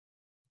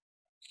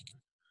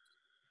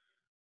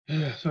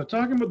 Yeah. So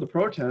talking about the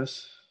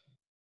protests,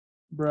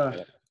 bruh.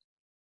 Yeah.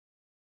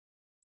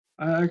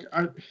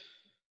 I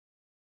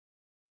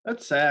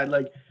that's sad.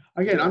 Like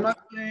again, I'm not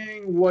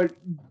saying what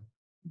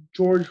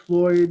George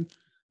Floyd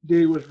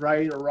did was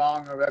right or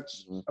wrong, or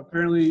that's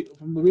apparently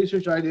from the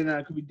research I did, and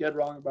I could be dead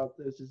wrong about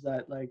this, is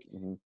that like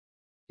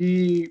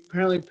he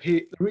apparently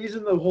paid. The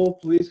reason the whole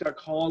police got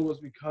called was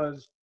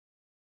because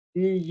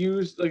he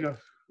used like a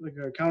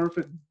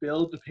counterfeit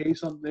bill to pay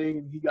something,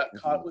 and he got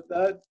caught with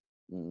that.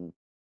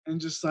 And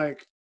just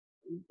like,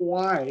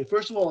 why?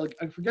 First of all, like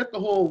I forget the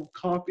whole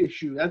cop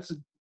issue.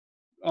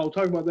 I'll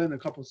talk about that in a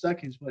couple of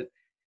seconds, but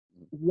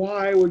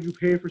why would you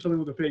pay for something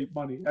with a fake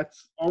money?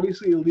 That's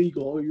obviously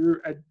illegal.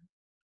 You're at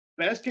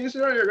best case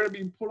scenario, you're gonna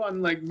be put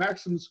on like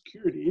maximum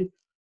security.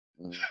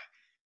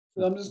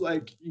 So I'm just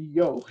like,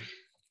 yo.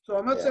 So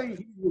I'm not saying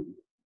he was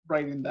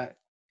right in that.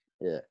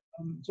 Yeah.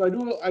 So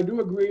I do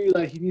agree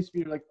that he needs to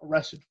be like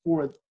arrested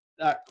for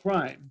that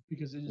crime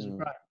because it is a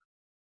crime.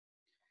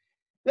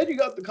 Then you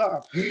got the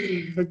cops.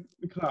 The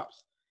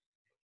cops.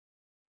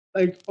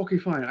 Like, okay,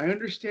 fine. I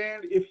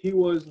understand if he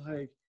was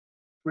like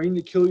trying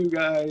to kill you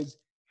guys,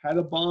 had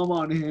a bomb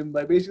on him,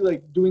 by basically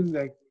like doing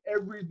like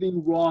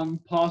everything wrong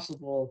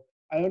possible.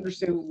 I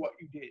understand what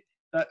you did.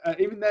 That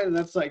even then,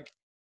 that's like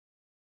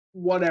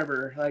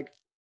whatever. Like,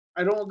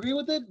 I don't agree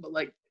with it, but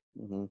like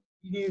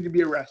he needed to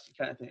be arrested,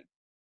 kind of thing.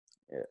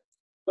 Yeah.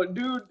 But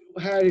dude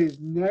had his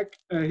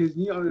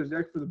knee on his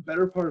neck for the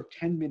better part of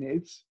 10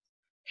 minutes,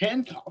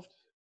 handcuffed,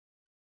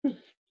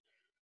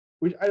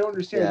 which I don't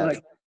understand. Yeah.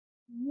 Like,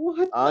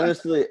 what?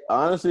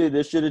 Honestly,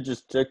 they should have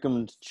just took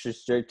him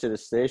straight to the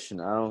station.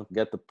 I don't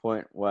get the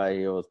point why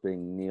he was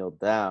being kneeled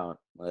down.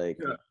 Like,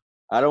 Yeah.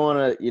 I don't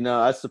want to,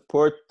 I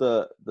support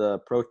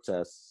the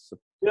protests,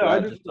 Yeah, but I I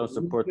just just don't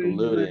support the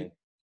looting.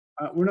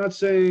 we're not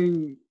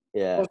saying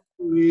Yeah, fuck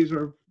the police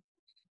or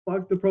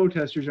fuck the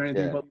protesters or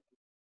anything, yeah, but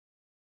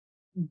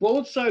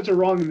both sides are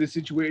wrong in this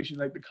situation.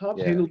 Like the cops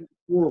yeah, handled it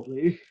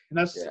horribly, and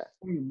that's yeah,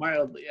 only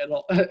mildly at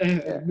all. At a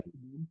yeah,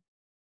 minimum.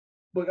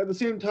 But at the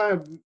same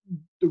time,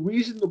 the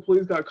reason the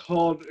police got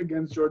called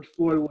against George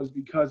Floyd was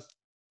because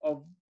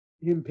of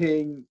him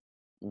paying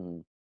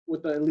mhm,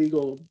 with the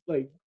illegal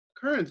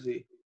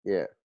currency.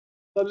 yeah,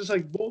 So I'm just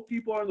like both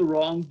people are in the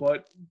wrong,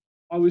 but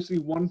obviously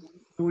one can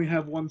only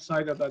have one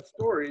side of that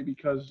story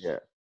because yeah,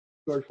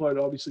 George Floyd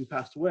obviously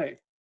passed away.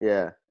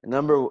 yeah.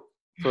 Number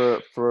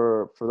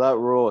for that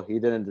rule, he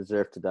didn't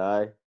deserve to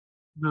die.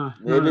 No,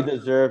 Maybe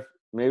no.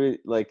 maybe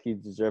like he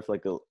deserved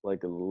like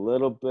a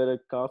little bit of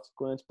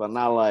consequence, but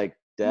not like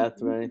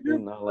death or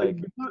anything. Not like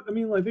I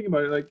mean, like think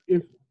about it. Like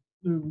if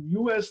the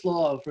U.S.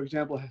 law, for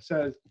example,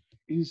 says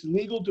it is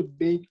legal to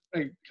make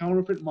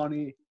counterfeit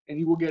money, and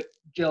you will get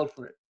jailed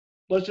for it.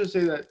 Let's just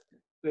say that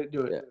they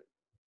do it. yeah,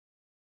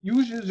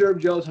 You should deserve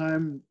jail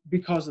time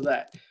because of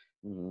that.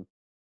 hmm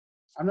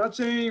I'm not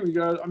saying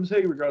I'm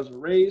saying regardless of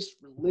race,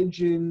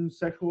 religion,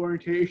 sexual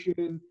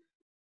orientation.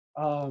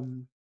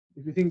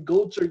 If you think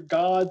goats are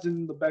gods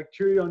and the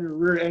bacteria on your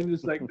rear end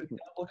is like the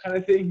devil kind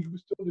of thing, you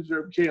still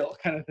deserve jail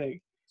kind of thing.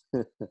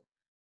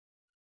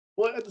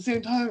 But at the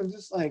same time, it's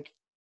just like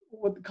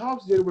what the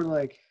cops did were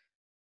like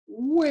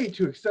way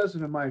too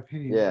excessive in my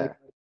opinion. yeah,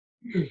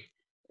 Like,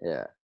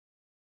 yeah.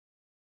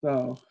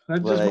 so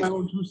that's just my Like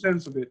own 2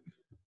 cents of it.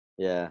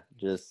 yeah,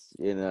 just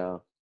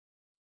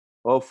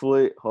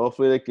hopefully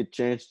they could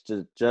change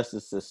the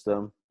justice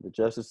system,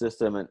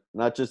 and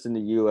not just in the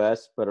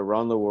U.S. but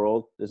around the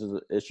world. This is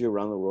an issue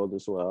around the world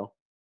as well.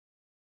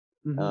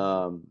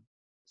 Mm-hmm.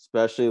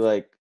 Especially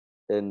like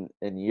in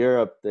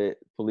Europe, the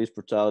police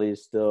brutality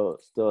is still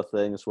a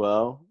thing as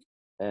well,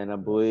 and I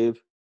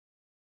believe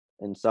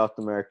in South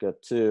America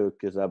too,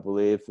 because I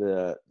believe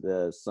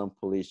the some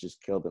police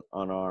just killed an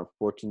unarmed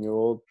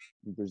 14-year-old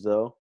in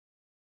Brazil,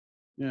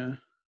 Yeah.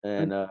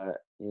 and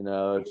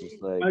it's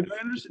just like Like I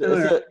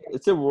understand.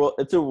 it's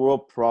a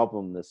world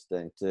problem, this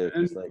thing too,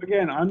 And because like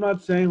again, I'm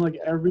not saying like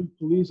every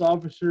police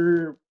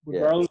officer, yeah,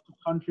 regardless of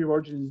country of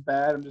origin, is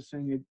bad. I'm just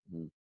saying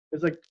mhm,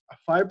 it's like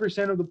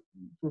 5% of the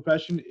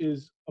profession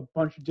is a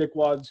bunch of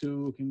dickwads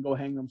who can go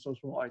hang themselves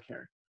for all I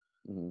care.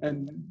 mhm,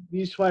 And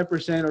these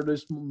 5% or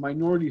this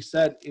minority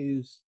set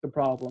is the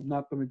problem,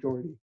 not the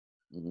majority.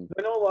 mhm,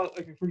 I know a lot,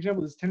 like for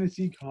example, this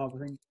Tennessee cop, I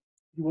think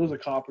he was a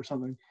cop or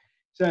something,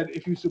 said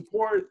if you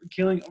support the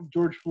killing of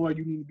George Floyd,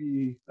 you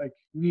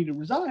need to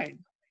resign.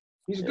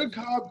 He's a yeah, good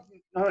cop,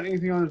 not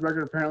anything on his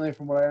record apparently,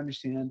 from what I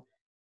understand,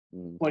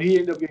 mhm, but he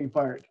ended up getting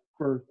fired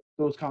for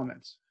those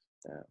comments.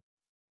 yeah,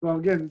 So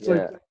again, it's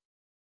like yeah,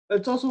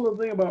 that's also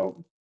the thing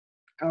about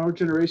our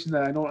generation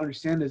that I don't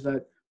understand is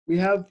that we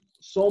have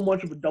so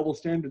much of a double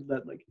standard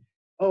that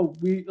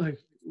we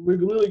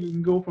literally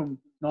can go from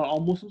not all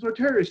Muslims are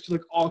terrorists to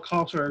like all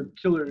cops are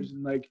killers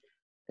and like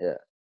yeah.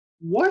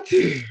 what?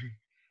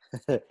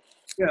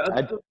 Yeah,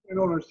 I that's what I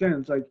don't understand.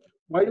 It's like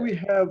why do yeah, we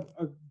have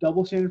a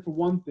double standard for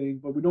one thing,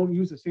 but we don't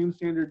use the same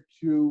standard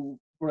for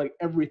like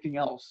everything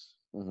else?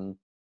 mhm,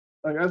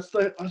 Like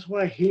that's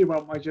what I hate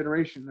about my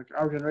generation. Like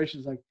our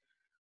generation is like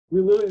we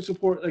literally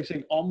support like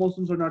saying all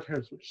Muslims are not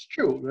terrorists, which is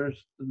true.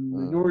 There's the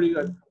mhm, minority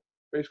that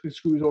basically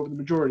screws over the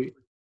majority.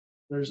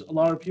 There's a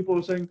lot of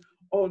people saying,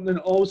 oh, and then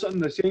all of a sudden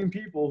the same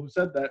people who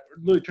said that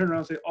literally turn around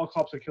and say all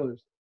cops are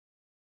killers.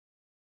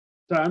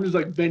 So I'm just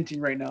like venting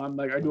right now. I'm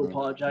like, I do mhm.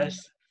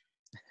 apologize.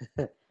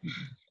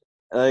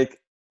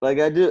 like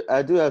I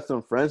do have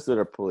some friends that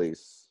are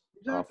police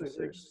Exactly. Like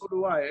officers, so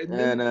do I. And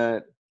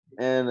then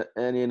and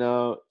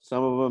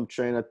some of them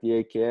train at the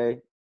AKA yeah,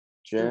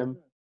 gym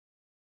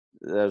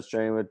that I was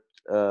training with.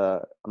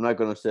 I'm not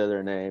gonna say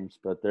their names,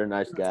 but they're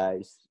nice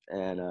guys,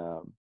 and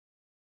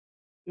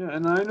yeah,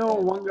 and I know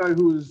and one guy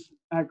who's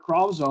at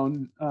Crop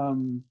Zone,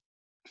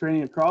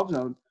 training at Crop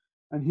Zone,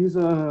 and he's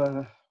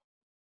a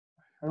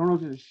I don't know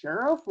if he's a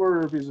sheriff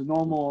or if he's a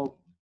normal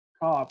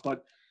cop,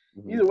 but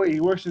mhm, either way,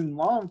 he works in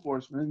law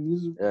enforcement. And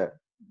he's yeah.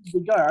 a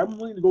good guy. I'm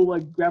willing to go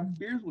like grab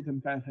beers with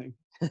him, kind of thing.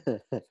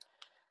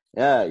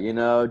 Yeah,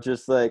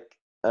 just like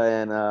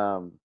and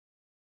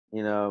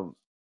you know,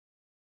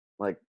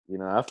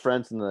 I have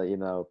friends in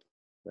the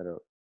that are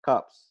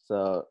cops.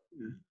 So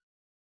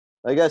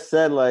like I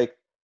said, like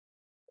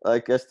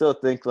I still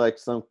think like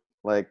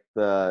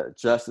the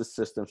justice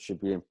system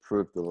should be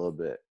improved a little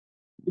bit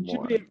It should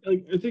more. be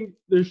like I think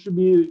there should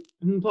be,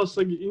 and plus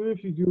like even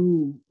if you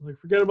do like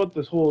forget about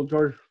this whole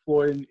George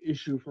Floyd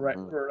issue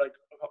Mhm, for like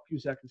a few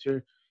seconds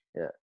here.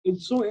 yeah,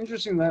 It's so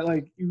interesting that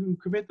like you can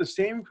commit the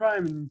same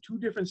crime in two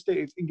different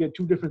states and get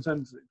two different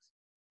sentences.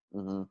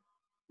 hmm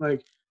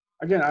Like,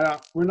 again,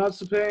 we're not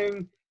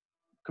saying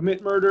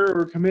commit murder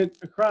or commit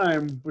a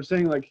crime. We're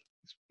saying like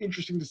it's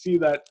interesting to see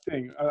that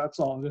thing. That's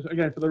all. Just,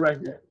 again, for the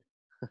record,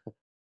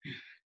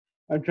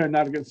 I'm trying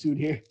not to get sued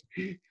here.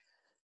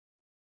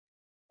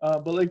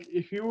 But like,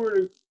 if you were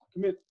to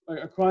commit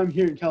like a crime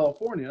here in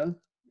California,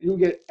 you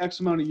get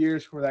X amount of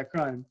years for that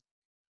crime.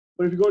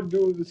 But if you go to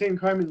do the same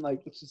crime in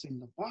like, let's just say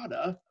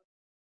Nevada,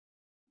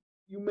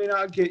 you may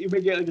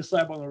get like a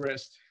slap on the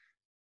wrist.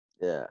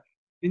 Yeah.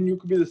 And you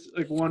could be this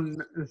like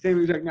the same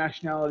exact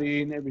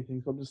nationality and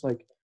everything. So I'm just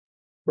like,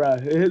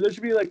 bruh, there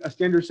should be like a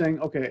standard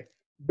saying, okay,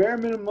 bare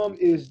minimum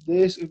is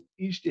this. If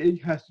each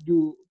state can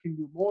do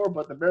more,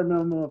 but the bare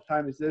minimum of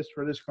time is this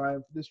for this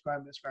crime, blah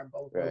blah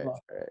blah Right. blah.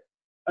 Right.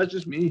 That's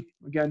just me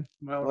again.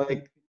 My own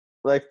opinion.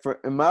 Like for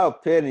in my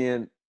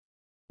opinion,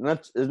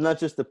 it's not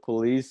just the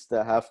police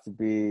that have to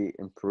be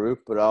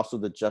improved, but also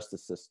the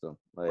justice system.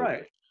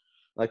 Right.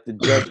 Like the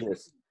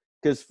judges.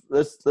 Because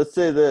let's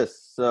say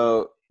this.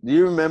 So do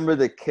you remember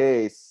the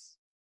case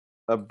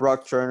of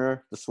Brock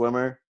Turner, the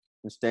swimmer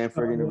in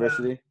Stanford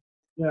University?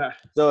 Yeah.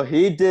 So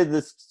he did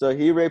this. So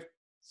he raped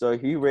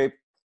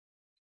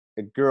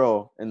a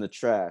girl in the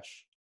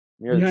trash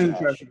behind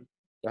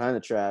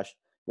the trash.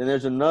 Then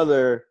there's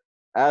another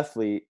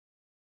athlete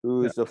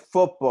who's a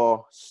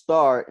football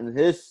star in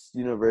his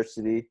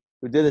university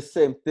who did the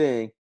same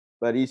thing,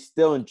 but he's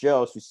still in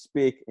jail as we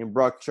speak, and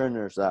Brock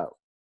Turner's out.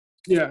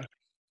 Yeah.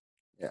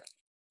 Yeah.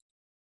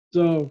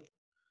 So,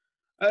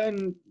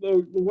 and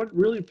what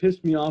really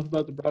pissed me off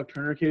about the Brock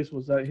Turner case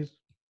was that his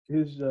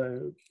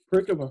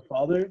prick of a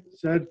father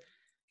said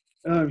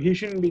he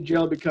shouldn't be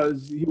jailed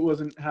because he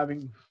wasn't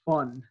having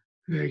fun.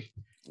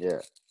 Yeah.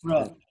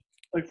 Bro,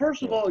 like,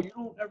 first of all, you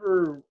don't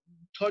ever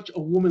touch a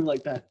woman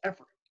like that,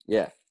 ever.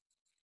 Yeah.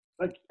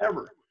 Like,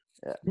 ever.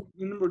 Yeah.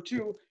 And number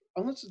two,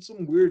 unless it's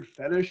some weird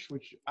fetish,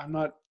 which I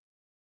don't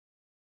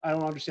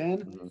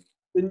understand,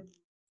 then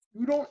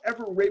you don't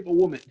ever rape a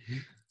woman.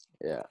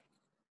 Yeah.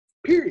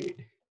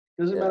 Period.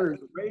 Doesn't matter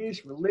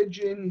race,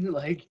 religion,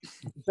 like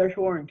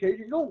sexual orientation.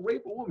 You don't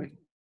rape a woman.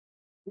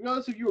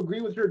 Regardless if you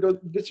agree with her,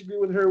 don't disagree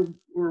with her,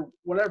 or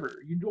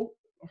whatever. You don't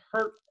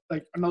hurt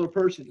like another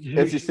person.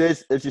 If she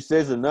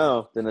says a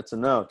no, then it's a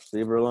no. Just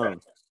leave her alone.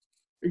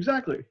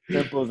 Exactly.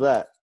 Simple as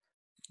that.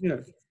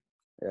 Yeah.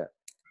 Yeah.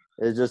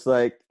 It's just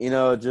like,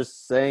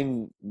 just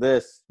saying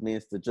this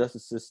means the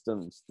justice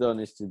system still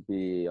needs to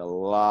be a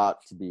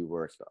lot to be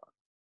worked on.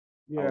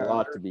 Yeah. A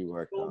lot to be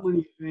worked on. So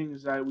many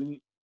things that we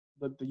need,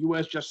 the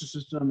U.S. justice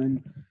system,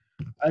 and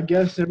I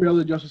guess every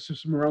other justice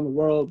system around the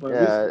world. But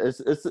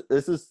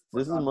this is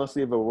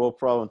mostly of a world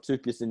problem too,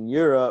 because in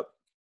Europe,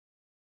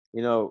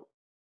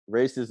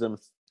 racism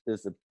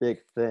is a big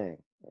thing.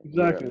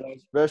 Exactly.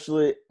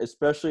 Europe,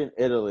 especially in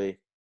Italy,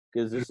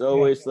 because it's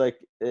always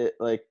their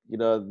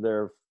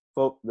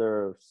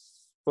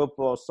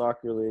football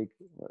soccer league,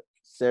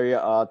 Serie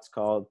A it's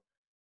called.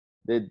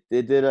 They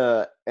did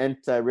a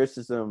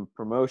anti-racism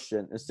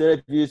promotion. Instead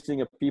of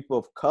using a people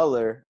of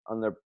color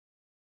on their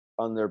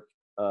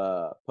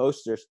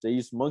posters, they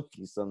use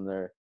monkeys on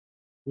their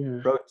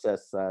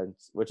protest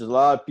signs, which is a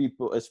lot of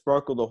people. It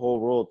sparkled the whole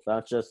world,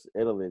 not just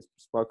Italy. It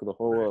sparkled the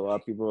whole world. A lot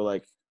of people were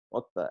like,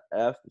 "What the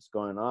f is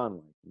going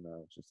on?"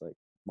 Like, it's just like,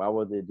 why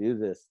would they do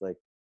this? Like,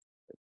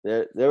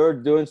 they were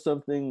doing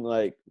something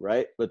like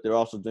right, but they're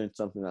also doing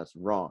something that's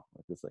wrong.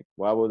 Like, it's like,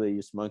 why would they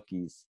use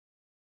monkeys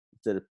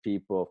instead of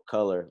people of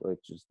color,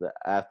 which is the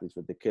athletes,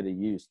 what they could have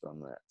used on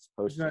that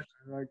poster?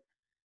 Exactly. Like,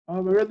 I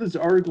read this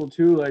article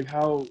too, like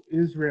how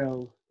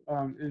Israel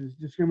is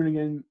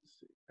discriminating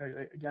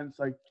against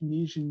like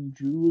Tunisian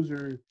Jews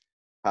or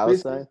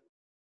Palestine.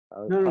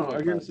 No,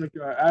 against like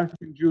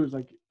African Jews,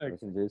 like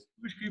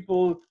Jewish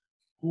people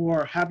who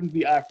happen to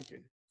be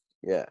African.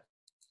 Yeah.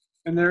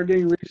 And they're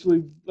getting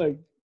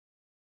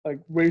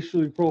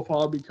racially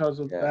profiled because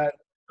of that,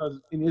 because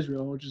in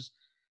Israel, which is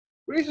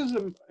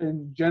racism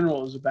in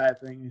general is a bad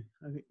thing.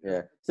 I think.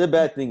 Yeah, it's a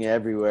bad thing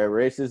everywhere.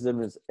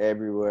 Racism is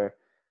everywhere.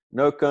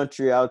 No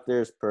country out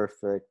there is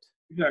perfect.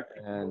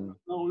 Exactly. And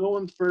no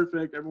one's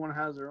perfect. Everyone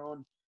has their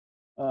own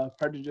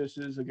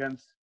prejudices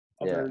against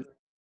other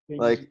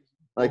things.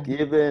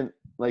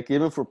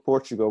 Even for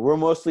Portugal, we're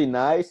mostly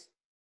nice,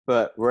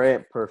 but we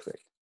ain't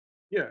perfect.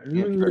 Yeah,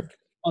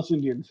 us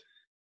Indians.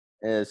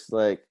 And it's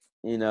like,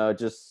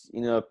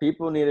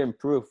 people need to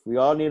improve. We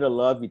all need to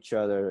love each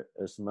other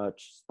as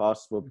much as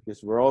possible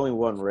because we're only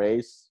one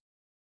race,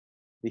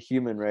 the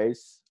human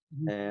race.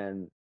 Mm-hmm.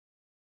 And,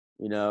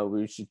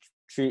 we should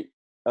treat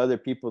other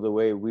people the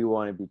way we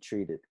want to be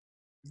treated.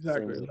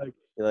 Exactly.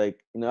 I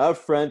have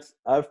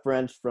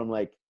friends from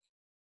like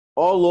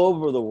all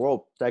over the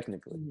world,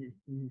 technically.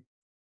 Mm-hmm.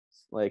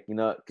 Like,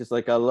 because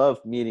like I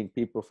love meeting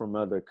people from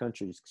other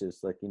countries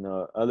because like,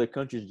 other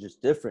countries are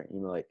just different.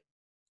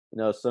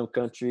 Some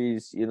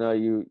countries,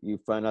 you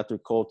find out their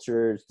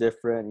culture is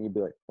different and you'd be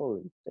like,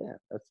 holy damn,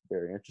 that's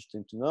very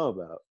interesting to know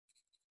about.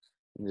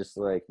 And just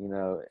like,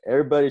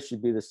 everybody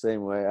should be the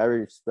same way. I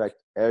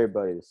respect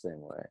everybody the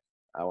same way.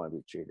 I want to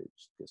be treated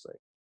just like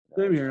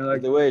same here,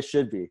 like the way it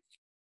should be.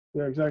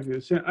 Yeah, exactly.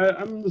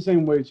 I'm the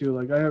same way too.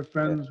 Like I have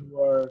friends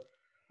who are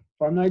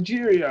from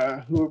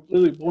Nigeria who were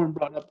literally born and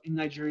brought up in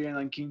Nigeria and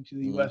then came to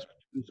the U.S.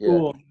 to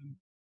school.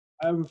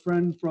 I have a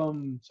friend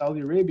from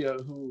Saudi Arabia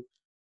who,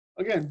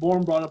 again, born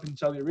and brought up in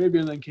Saudi Arabia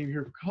and then came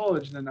here for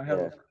college. And then I have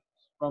a friend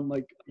from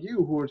like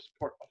you who are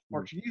of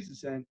Portuguese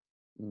descent,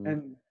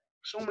 and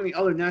so many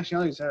other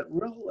nationalities that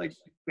we're all like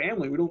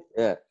family. We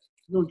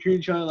don't treat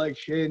each other like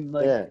shit and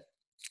like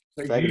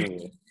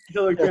Secondly. each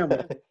other like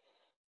family.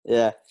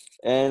 Yeah,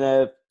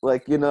 and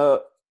like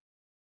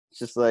it's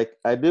just like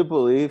I do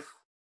believe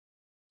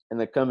in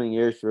the coming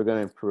years we're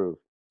gonna improve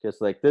because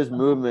like this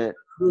movement,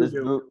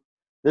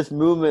 this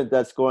movement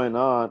that's going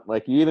on,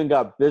 like you even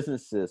got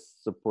businesses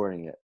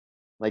supporting it,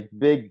 like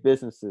big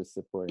businesses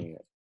supporting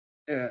it.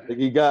 Yeah. Like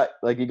you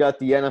got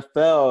the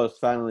NFL is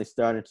finally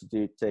starting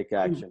to take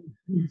action.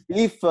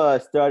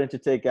 FIFA starting to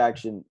take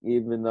action,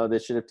 even though they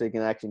should have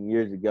taken action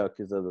years ago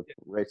because of the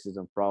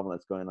racism problem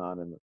that's going on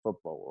in the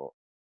football world.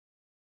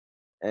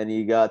 And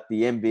you got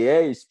the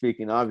NBA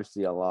speaking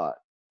obviously a lot,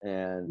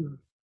 and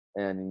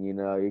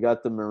you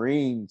got the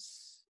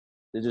Marines.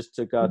 They just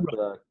took out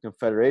the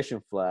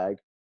Confederation flag.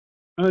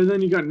 And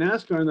then you got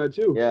NASCAR in that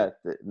too. Yeah,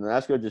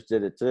 NASCAR just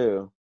did it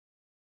too,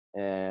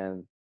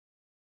 and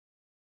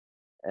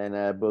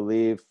I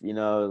believe a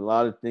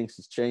lot of things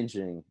is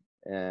changing,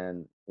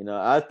 and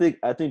I think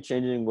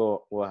changing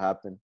will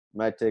happen. It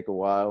might take a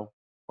while.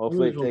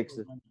 Hopefully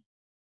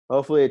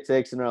it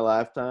takes in our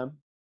lifetime,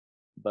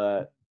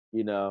 but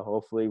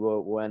hopefully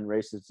we'll end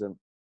racism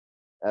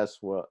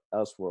elsewhere.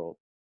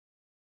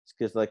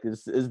 Because like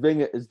it's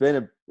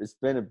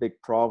been a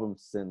big problem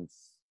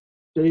since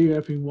day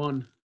effing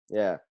one.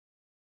 Yeah,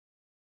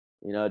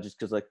 just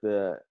because like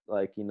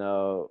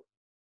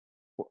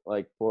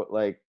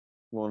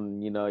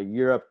when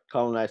Europe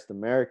colonized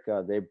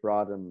America, they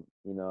brought them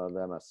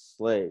as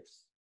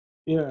slaves.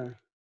 Yeah.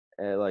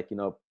 And like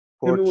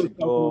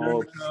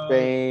Portugal,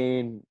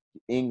 Spain,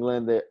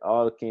 England, they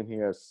all came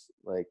here as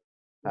like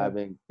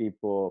having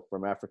people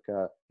from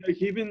Africa.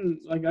 Like even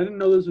like I didn't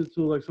know this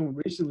until like someone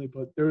recently,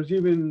 but there was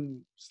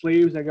even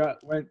slaves that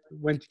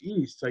went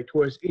east, like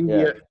towards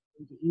India,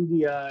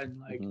 and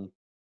like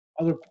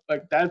other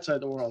like that side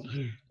of the world.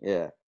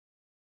 Yeah.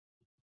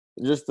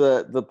 Just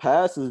the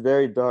past is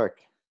very dark,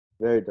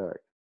 very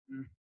dark.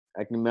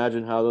 I can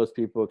imagine how those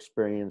people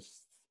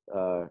experienced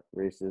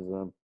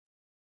racism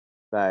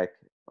back.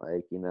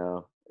 Like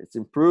it's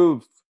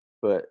improved,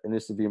 but it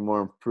needs to be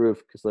more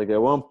improved because like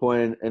at one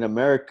point in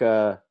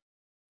America,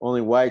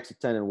 only whites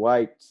attended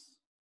whites,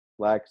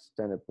 blacks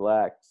attended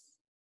blacks,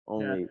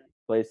 only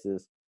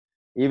places.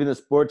 Even the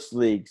sports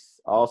leagues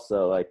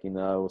also like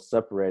was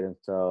separated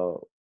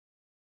until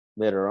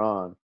later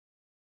on.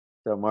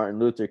 So Martin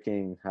Luther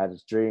King had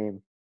his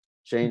dream,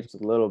 changed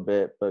a little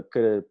bit, but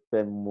could have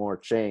been more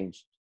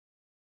changed.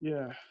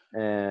 Yeah.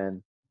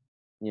 And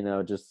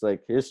just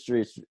like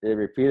history, it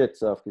repeated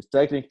itself because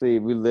technically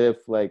we live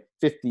like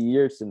 50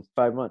 years in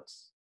 5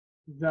 months.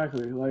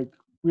 Exactly. Like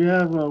we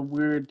have a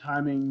weird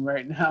timing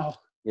right now.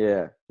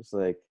 Yeah, it's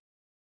like,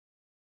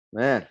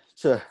 man,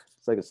 it's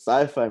like a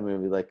sci-fi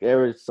movie. Like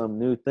some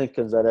new thing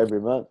comes out every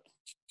month.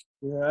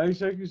 Yeah, I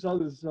actually saw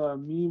this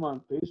meme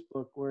on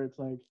Facebook where it's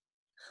like,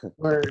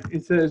 where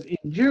it says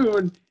in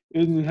June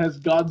and it has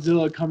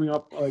Godzilla coming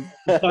up. Like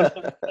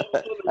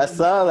I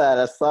saw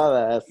that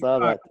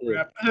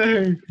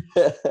too.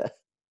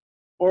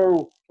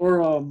 or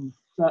I'm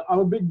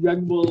a big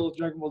Dragon Ball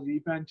Z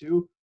fan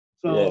too.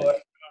 So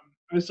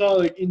I saw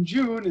like in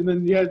June, and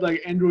then you had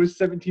like Android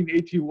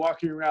 17A2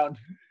 walking around.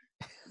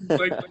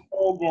 like,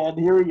 oh god,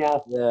 here we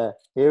go. Yeah,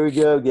 here we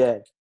go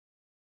again.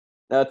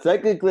 Now,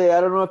 technically, I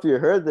don't know if you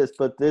heard this,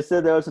 but they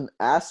said there was an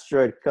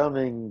asteroid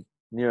coming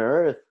near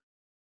Earth,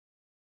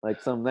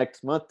 like some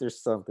next month or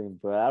something.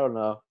 But I don't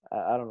know.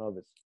 I don't know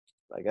this.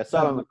 Like I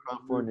saw it on the Crown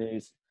 4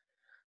 News,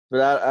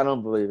 but I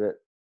don't believe it.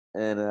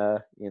 And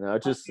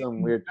just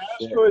some weird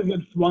asteroids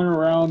that run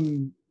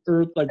around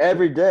Earth like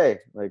every day.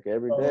 Like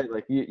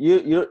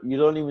you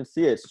don't even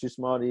see it. It's too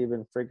small to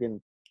even freaking.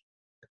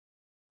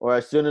 Or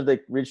as soon as they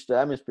reach the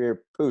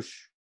atmosphere, poosh.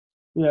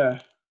 Yeah.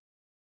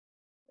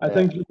 I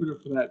thank Jupiter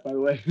for that, by the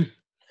way.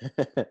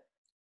 Yeah.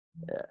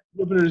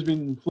 Jupiter's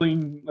been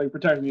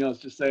protecting us,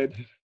 just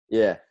saying.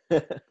 Yeah.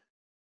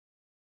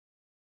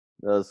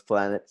 Those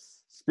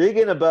planets.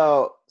 Speaking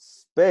about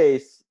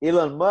space,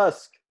 Elon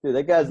Musk, dude,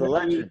 that guy's a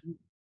legend.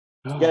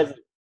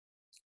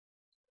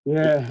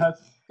 Yeah,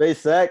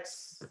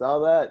 SpaceX, all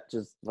that,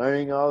 just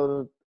learning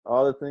all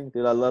the things.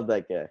 Dude, I love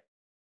that guy.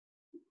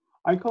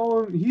 I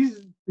call him.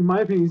 In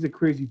my opinion, he's a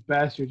crazy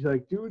bastard. He's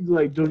like, dude's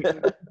like doing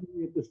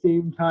everything at the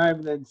same time,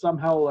 and then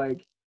somehow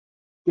like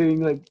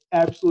getting like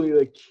absolutely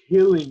like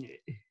killing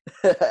it.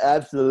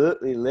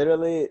 Absolutely,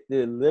 literally.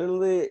 He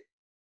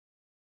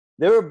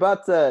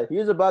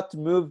was about to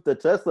move the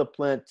Tesla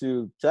plant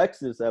to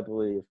Texas, I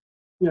believe.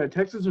 Yeah,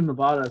 Texas or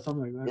Nevada,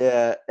 something like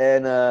that.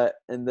 Yeah,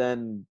 and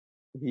then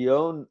he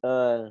owned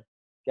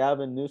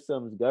Gavin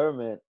Newsom's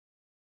government,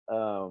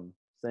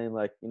 saying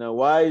like,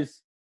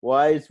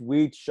 why is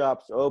weed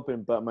shops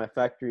open but my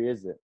factory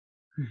isn't?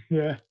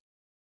 Yeah.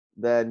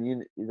 Then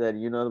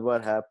you know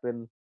what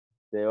happened?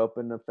 They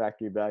opened the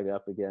factory back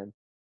up again.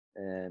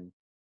 and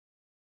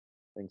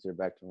things are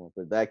back to normal.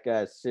 But that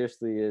guy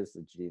seriously is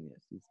a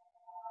genius. He's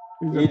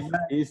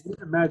He's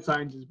a mad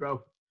scientist,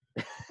 bro.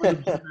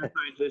 100% mad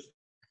scientist.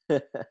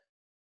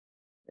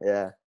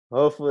 yeah.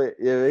 Hopefully,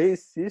 yeah.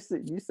 He's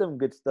some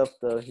good stuff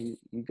though. He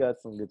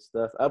got some good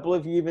stuff. I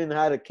believe he even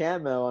had a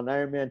cameo on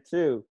Iron Man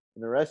 2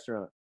 in a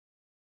restaurant.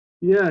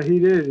 Yeah, he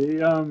did.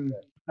 He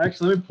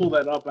actually, let me pull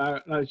that up. Now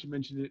that you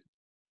mentioned it,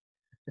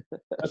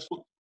 that's.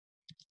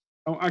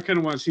 I kind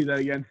of want to see that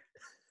again.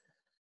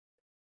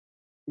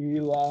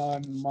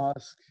 Elon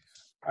Musk,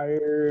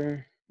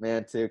 Iron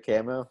Man 2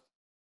 cameo.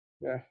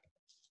 Yeah.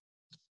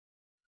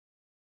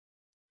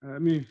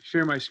 Let me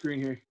share my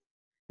screen here.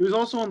 He was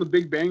also on The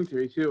Big Bang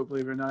Theory too,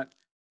 believe it or not.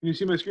 Can you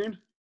see my screen?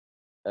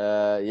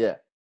 Yeah.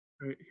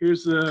 All right,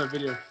 here's the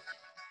video.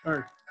 All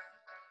right.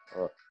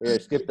 Well, here,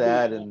 skip the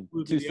ad in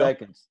 2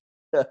 seconds.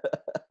 Oh,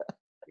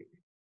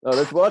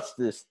 let's watch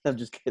this. I'm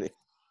just kidding.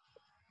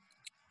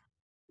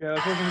 Yeah,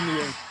 let's watch him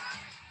again.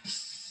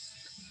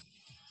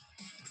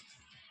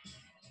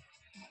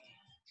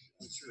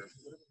 Sure.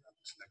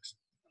 What's next?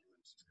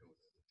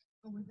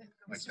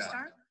 Mr.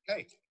 Starr?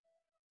 Hey,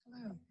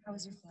 Hello. How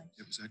was your flight?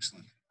 it was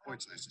excellent. Boy,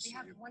 it's nice to We see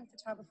have you. one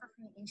photographer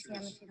from the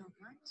ACM if you don't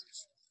mind.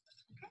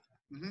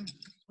 Mm-hmm.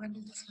 When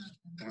did this happen?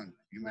 Come on,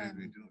 you made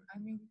me do it. I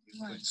mean,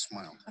 You when? played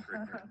smile.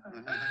 Great, great.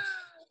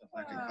 Stuff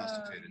like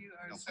constipated. You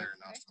are Don't so play your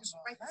quick. nostrils. Just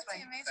right this way.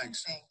 Amazing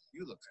Thanks. thing.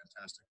 You look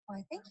fantastic.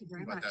 Why, thank you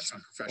very But much. that's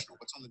unprofessional.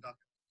 What's on the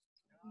docket?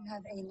 You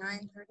have a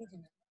 9:30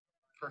 dinner.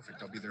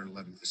 Perfect. I'll be there at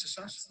 11. Is this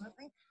us?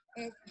 Absolutely.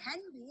 It can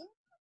be.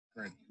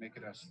 Great. Make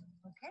it us.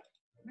 Okay.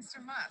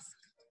 Mr. Musk,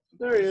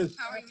 There he is.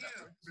 how are you?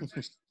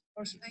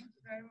 Thank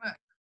you very much.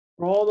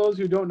 For all those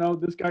who don't know,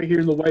 this guy here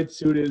in the white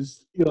suit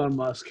is Elon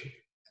Musk.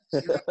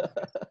 Merlin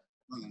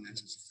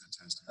engines are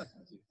fantastic.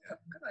 Yeah.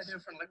 Good idea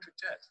for an electric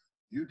jet.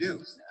 You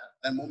do.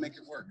 Then we'll make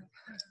it work.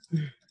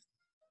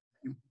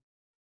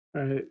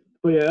 All right.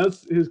 But yeah,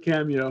 that's his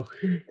cameo.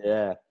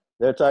 Yeah.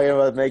 They're talking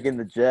about making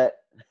the jet.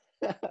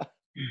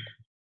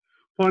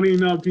 Funny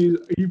enough, he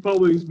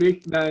probably is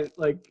making that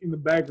like in the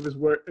back of his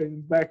work,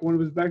 in back one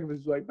of his back of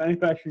his like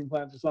manufacturing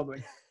plants or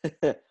something.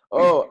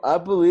 Oh, I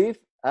believe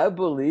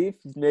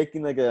he's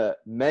making like a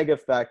mega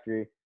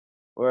factory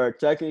where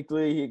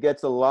technically he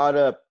gets a lot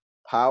of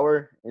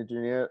power,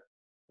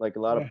 like a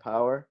lot of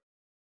power,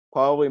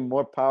 probably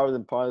more power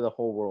than probably the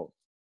whole world.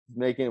 He's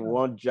making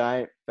one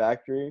giant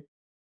factory.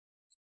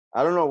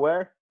 I don't know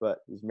where, but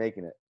he's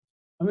making it.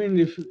 I mean,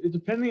 if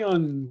depending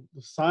on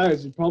the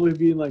size, it'd probably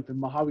be in like the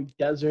Mojave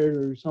Desert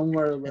or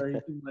somewhere where he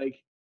can like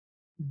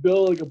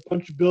build like a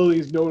bunch of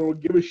buildings. No one will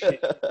give a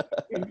shit.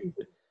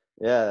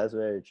 Yeah, that's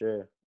very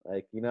true.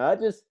 Like, I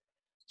just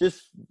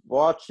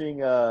watching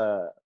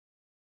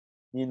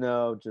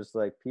just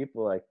like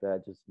people like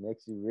that just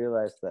makes you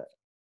realize that,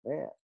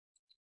 man,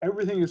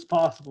 Everything is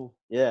possible.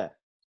 yeah,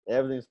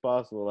 everything's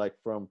possible. Like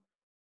from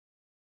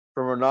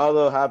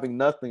Ronaldo having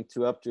nothing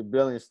to up to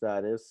billion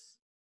status,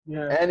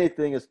 Yeah,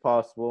 anything is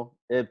possible.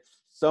 If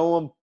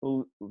someone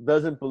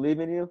doesn't believe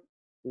in you,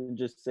 then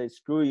just say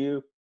screw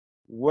you,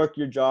 work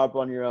your job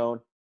on your own,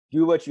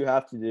 do what you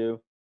have to do,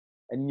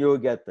 and you'll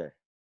get there.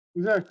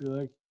 exactly.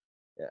 Like,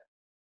 Yeah.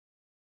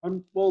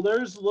 Well,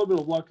 there's a little bit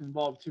of luck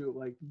involved too.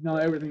 Like,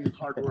 not everything is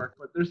hard work,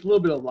 but there's a little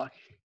bit of luck.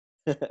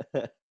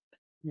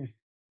 Yeah.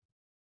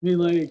 I mean,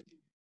 like,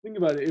 think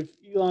about it. If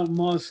Elon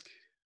Musk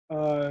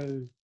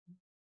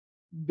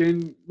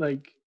didn't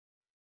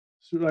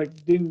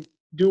didn't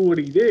do what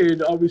he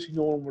did, obviously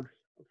no one would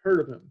have heard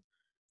of him.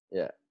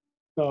 Yeah.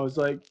 So it's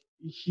like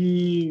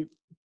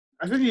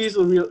I think he's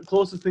the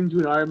closest thing to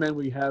an Iron Man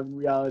we have in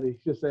reality.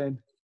 Just saying.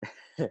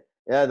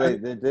 Yeah, they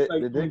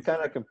did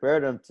kind of compare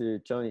them to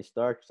Tony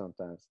Stark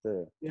sometimes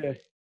too. Yeah.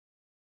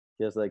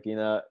 Just like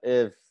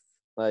if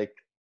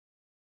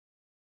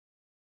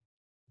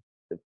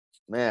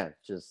man,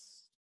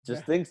 just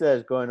things that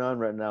is going on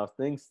right now,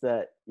 things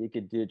that you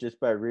could do just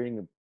by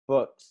reading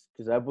books.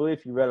 Because I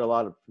believe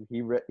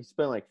he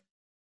spent like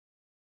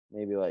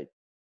maybe like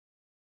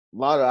a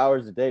lot of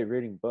hours a day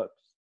reading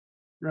books.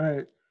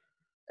 Right.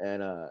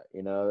 And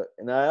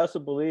and I also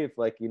believe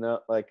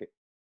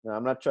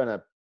I'm not trying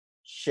to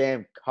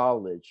sham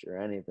college or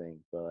anything,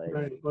 but like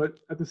Right. But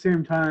at the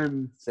same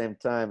time,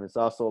 it's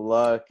also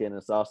luck, and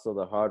it's also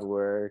the hard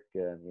work,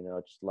 and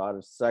just a lot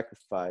of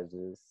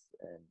sacrifices,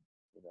 and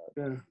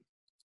yeah.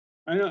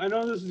 I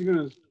know this is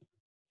gonna.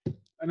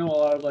 I know a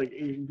lot of like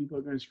Asian people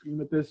are gonna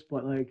scream at this,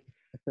 but like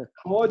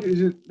college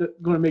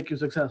isn't gonna make you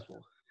successful.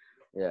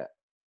 yeah.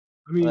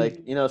 I mean,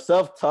 Like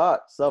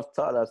self-taught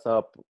that's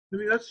helped I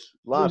mean that's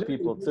a lot of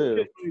people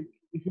too.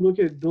 If you look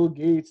at Bill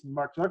Gates and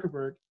Mark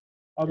Zuckerberg,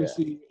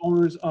 obviously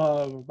owners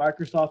of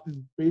Microsoft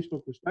and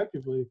Facebook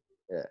respectively,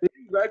 Yeah. they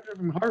didn't graduate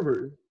from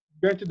Harvard.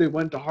 Granted, they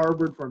went to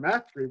Harvard for a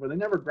math degree, but they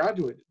never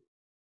graduated.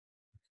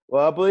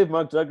 Well, I believe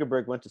Mark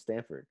Zuckerberg went to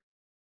Stanford.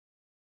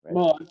 Right?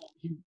 Well,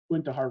 he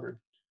went to Harvard.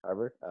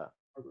 Harvard? Oh.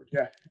 Harvard,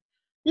 yeah.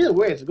 Either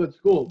way, it's a good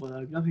school, but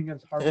like, nothing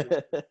against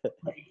Harvard.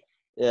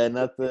 Yeah,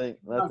 nothing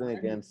Not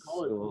against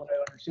college, school. what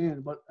I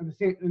understand, but at the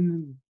same,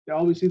 and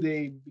obviously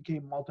they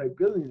became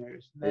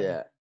multi-billionaires. And then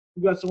Yeah.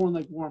 you got someone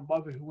like Warren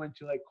Buffett who went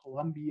to like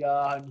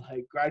Columbia and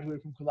like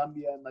graduated from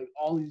Columbia and like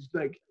all these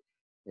like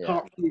Yeah.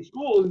 top tier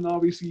schools, and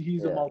obviously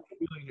he's a Yeah.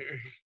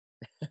 multi-billionaire.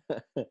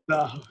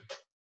 So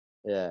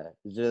Yeah.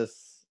 It's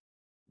just,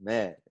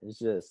 man, it's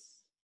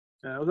just,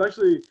 yeah, I was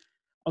actually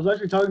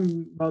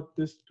talking about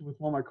this with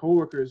one of my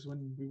coworkers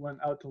when we went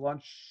out to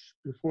lunch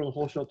before the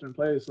whole shelter in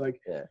place.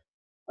 yeah.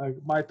 Like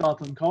my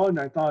thoughts on college. And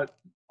I thought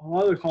a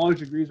lot of the college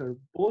degrees are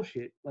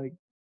bullshit. Like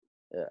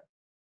Yeah.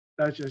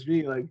 that's just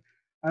me. Like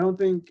I don't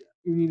think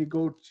you need to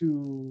go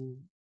to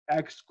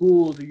X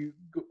school to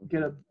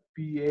get a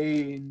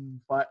BA in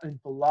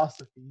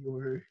philosophy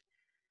or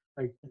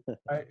like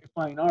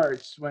fine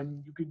arts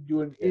when you could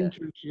do an Yeah.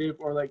 internship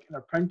or like an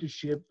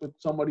apprenticeship with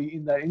somebody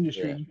in that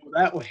industry Yeah. and go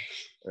that way.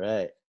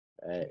 Right.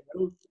 Right.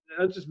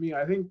 That's just me.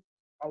 I think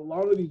a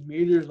lot of these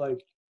majors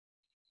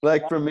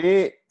Like for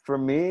me, for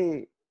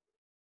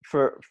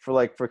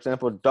like for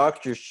example,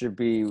 doctors should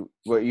be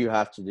what you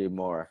have to do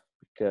more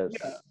because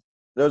yeah,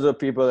 those are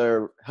people that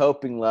are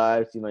helping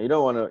lives. You know, you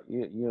don't want to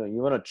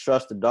you want to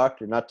trust the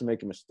doctor not to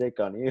make a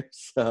mistake on you.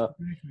 So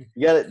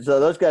you got it.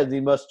 So those guys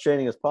need much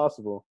training as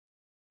possible,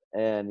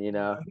 and you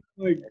know,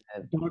 like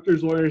and,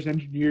 doctors, lawyers,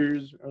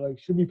 engineers are like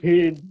should be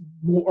paid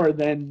more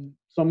than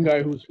some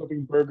guy who's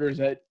flipping burgers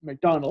at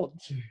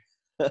McDonald's.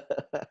 right,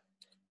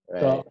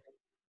 So,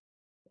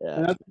 yeah,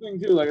 and that's the thing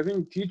too. Like I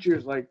think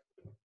teachers, like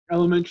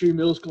elementary,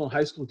 middle school, and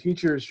high school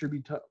teachers, should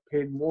be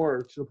paid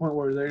more to the point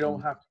where they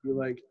don't have to be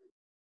like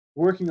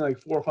working like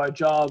 4 or 5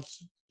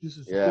 jobs just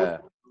to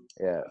support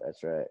yeah, yeah.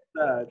 That's right.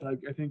 that. Like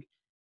I think,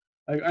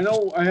 like I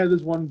know I had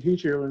this one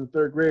teacher in the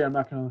 3rd grade. I'm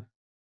not gonna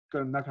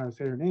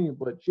say her name,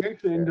 but she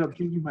actually Yeah, ended up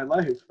changing my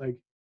life. Like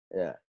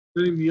yeah,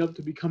 setting me up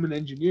to become an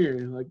engineer.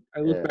 And like I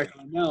look yeah, back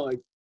on it now,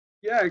 like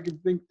yeah, I can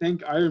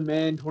thank Iron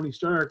Man, Tony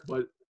Stark,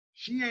 but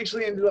she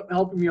actually ended up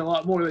helping me a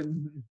lot more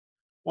than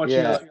watching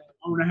a yeah.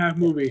 1.5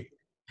 movie.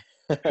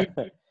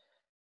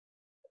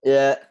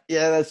 Yeah,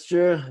 yeah, that's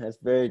true. That's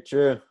very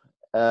true.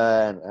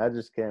 And I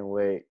just can't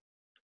wait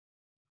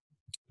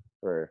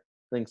for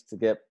things to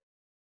get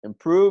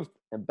improved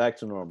and back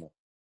to normal.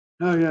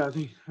 Oh yeah, I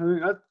think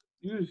that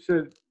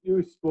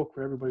you spoke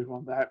for everybody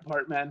on that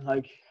part, man.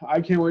 Like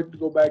I can't wait to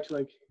go back to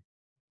like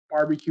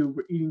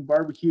eating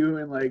barbecue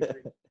and like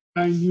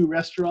trying new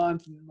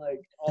restaurants and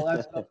like all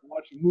that stuff and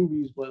watching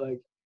movies. But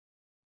like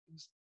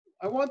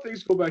I want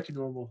things to go back to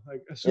normal.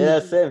 Like as soon Yeah,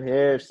 as same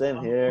here,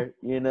 same here.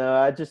 You know,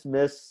 I just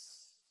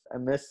I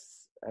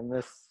miss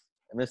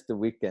the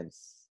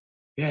weekends.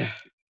 yeah,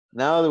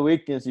 Now the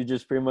weekends you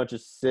just pretty much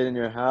just sit in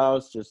your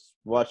house, just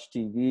watch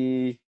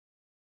TV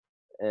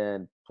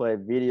and play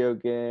video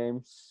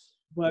games.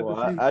 but at the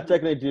Well, same I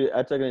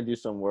technically do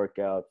some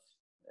workouts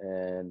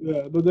and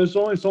yeah, but there's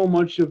only so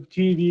much of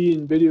TV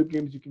and video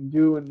games you can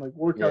do and like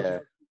workouts yeah.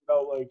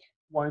 without like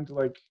wanting to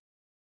like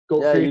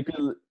go Yeah, crazy.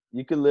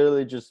 you could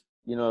literally just,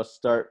 you know,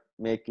 start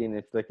making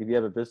if you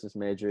have a business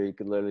major, you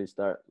could literally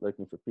start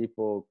looking for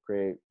people,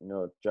 create, you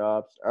know,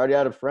 jobs. I already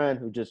had a friend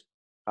who just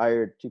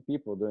hired 2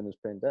 people during this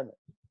pandemic.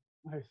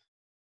 Nice.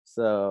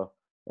 So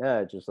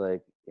yeah, just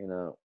like, you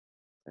know,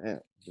 yeah,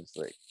 just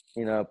like,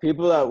 you know,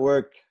 people that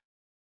work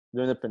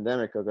during the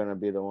pandemic are gonna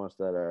be the ones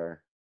that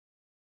are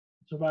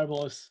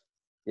Survivalists.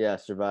 yeah,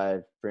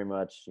 survive pretty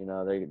much. You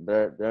know,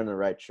 they're on the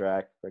right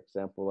track. For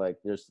example, like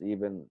there's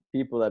even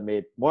people that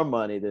made more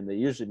money than they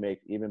usually make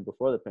even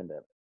before the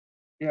pandemic.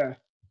 Yeah.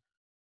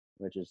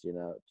 Which is, you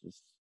know,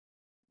 just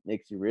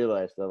makes you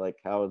realize that like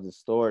how is the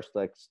stores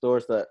like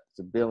stores that's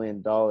 $1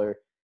 billion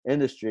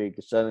industry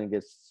suddenly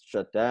gets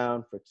shut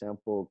down. For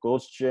example,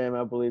 Goldstream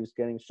I believe is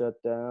getting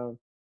shut down.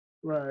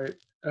 Right.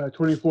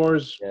 24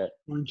 is Yeah,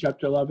 on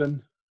chapter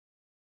 11.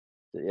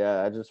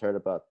 yeah, I just heard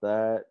about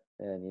that,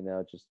 and you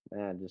know, just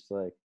man, just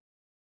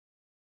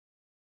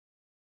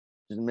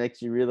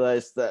makes you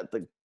realize that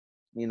the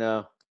you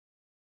know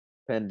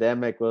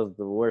pandemic was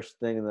the worst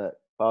thing that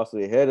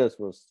possibly hit us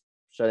was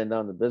shutting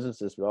down the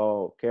businesses we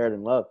all cared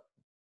and loved.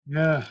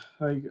 Yeah.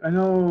 Like I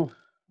know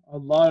a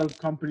lot of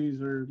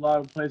companies or a lot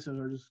of places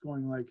are just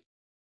going like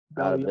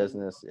Out of belly up.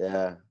 business,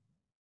 yeah.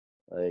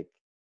 Like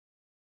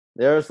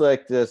there was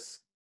like this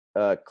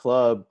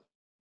club,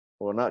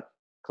 well not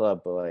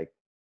club, but like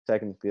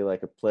technically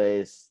like a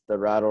place, the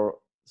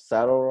Rattle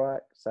Saddle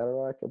Rock,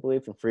 I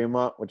believe, from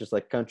Fremont, which is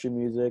like country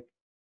music.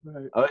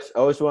 Right. I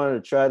always wanted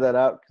to try that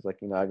out because, like,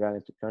 you know, I got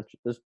into country.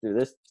 This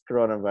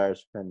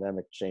coronavirus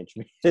pandemic changed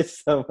me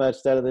so much.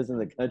 Started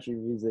listening to country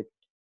music.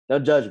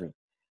 Don't judge me.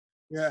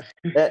 Yeah.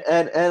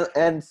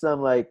 And some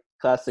like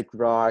classic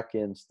rock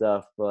and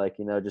stuff. But like,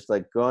 you know, just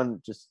like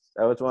going, just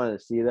I always wanted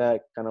to see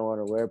that. Kind of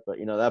want to wear, but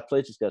you know, that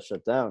place just got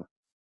shut down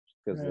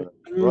because Right. of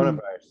the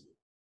coronavirus.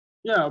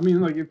 Yeah, I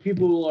mean, like if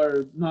people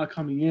are not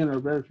coming in, or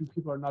very few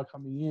people are not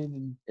coming in,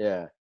 and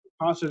Yeah,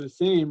 costs are the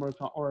same, or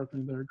if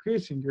they're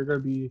increasing, you're going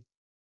to be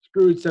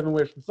screwed 7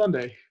 ways from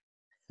Sunday.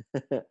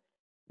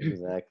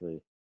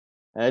 exactly.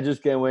 And I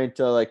just can't wait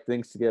until like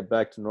things to get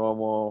back to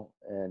normal.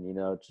 And you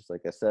know, just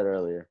like I said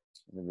earlier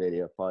in the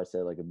video, probably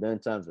said like 1 billion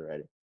times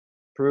already.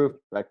 Proof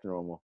back to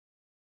normal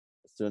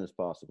as soon as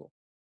possible.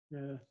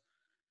 Yeah.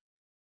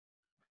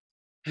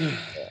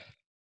 Yeah.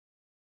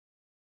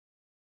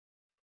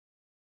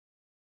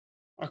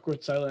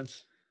 Awkward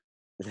silence.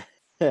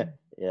 Yeah,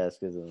 it's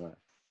because of that.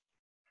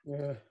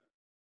 Yeah.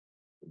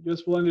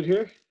 Guess we'll end it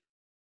here.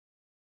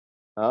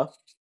 Huh?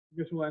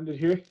 Guess we'll end it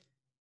here.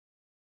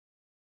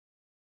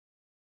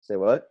 Say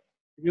what?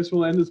 I guess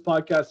we'll end this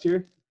podcast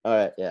here. All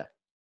right, yeah.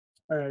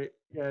 All right,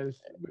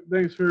 guys.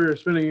 Thanks for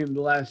spending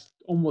the last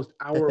almost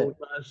hour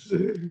with us.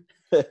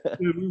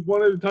 We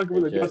wanted to talk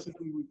about the Enjoy. Justice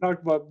League. We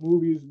talked about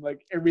movies and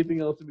like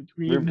everything else in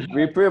between.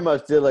 we pretty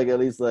much did like at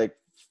least like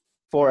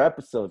 4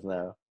 episodes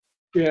now.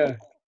 Yeah.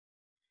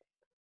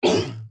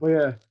 But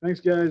yeah, thanks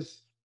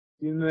guys.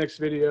 See you in the next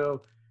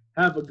video.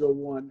 Have a good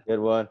one. Good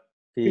one.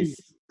 Peace.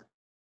 Peace.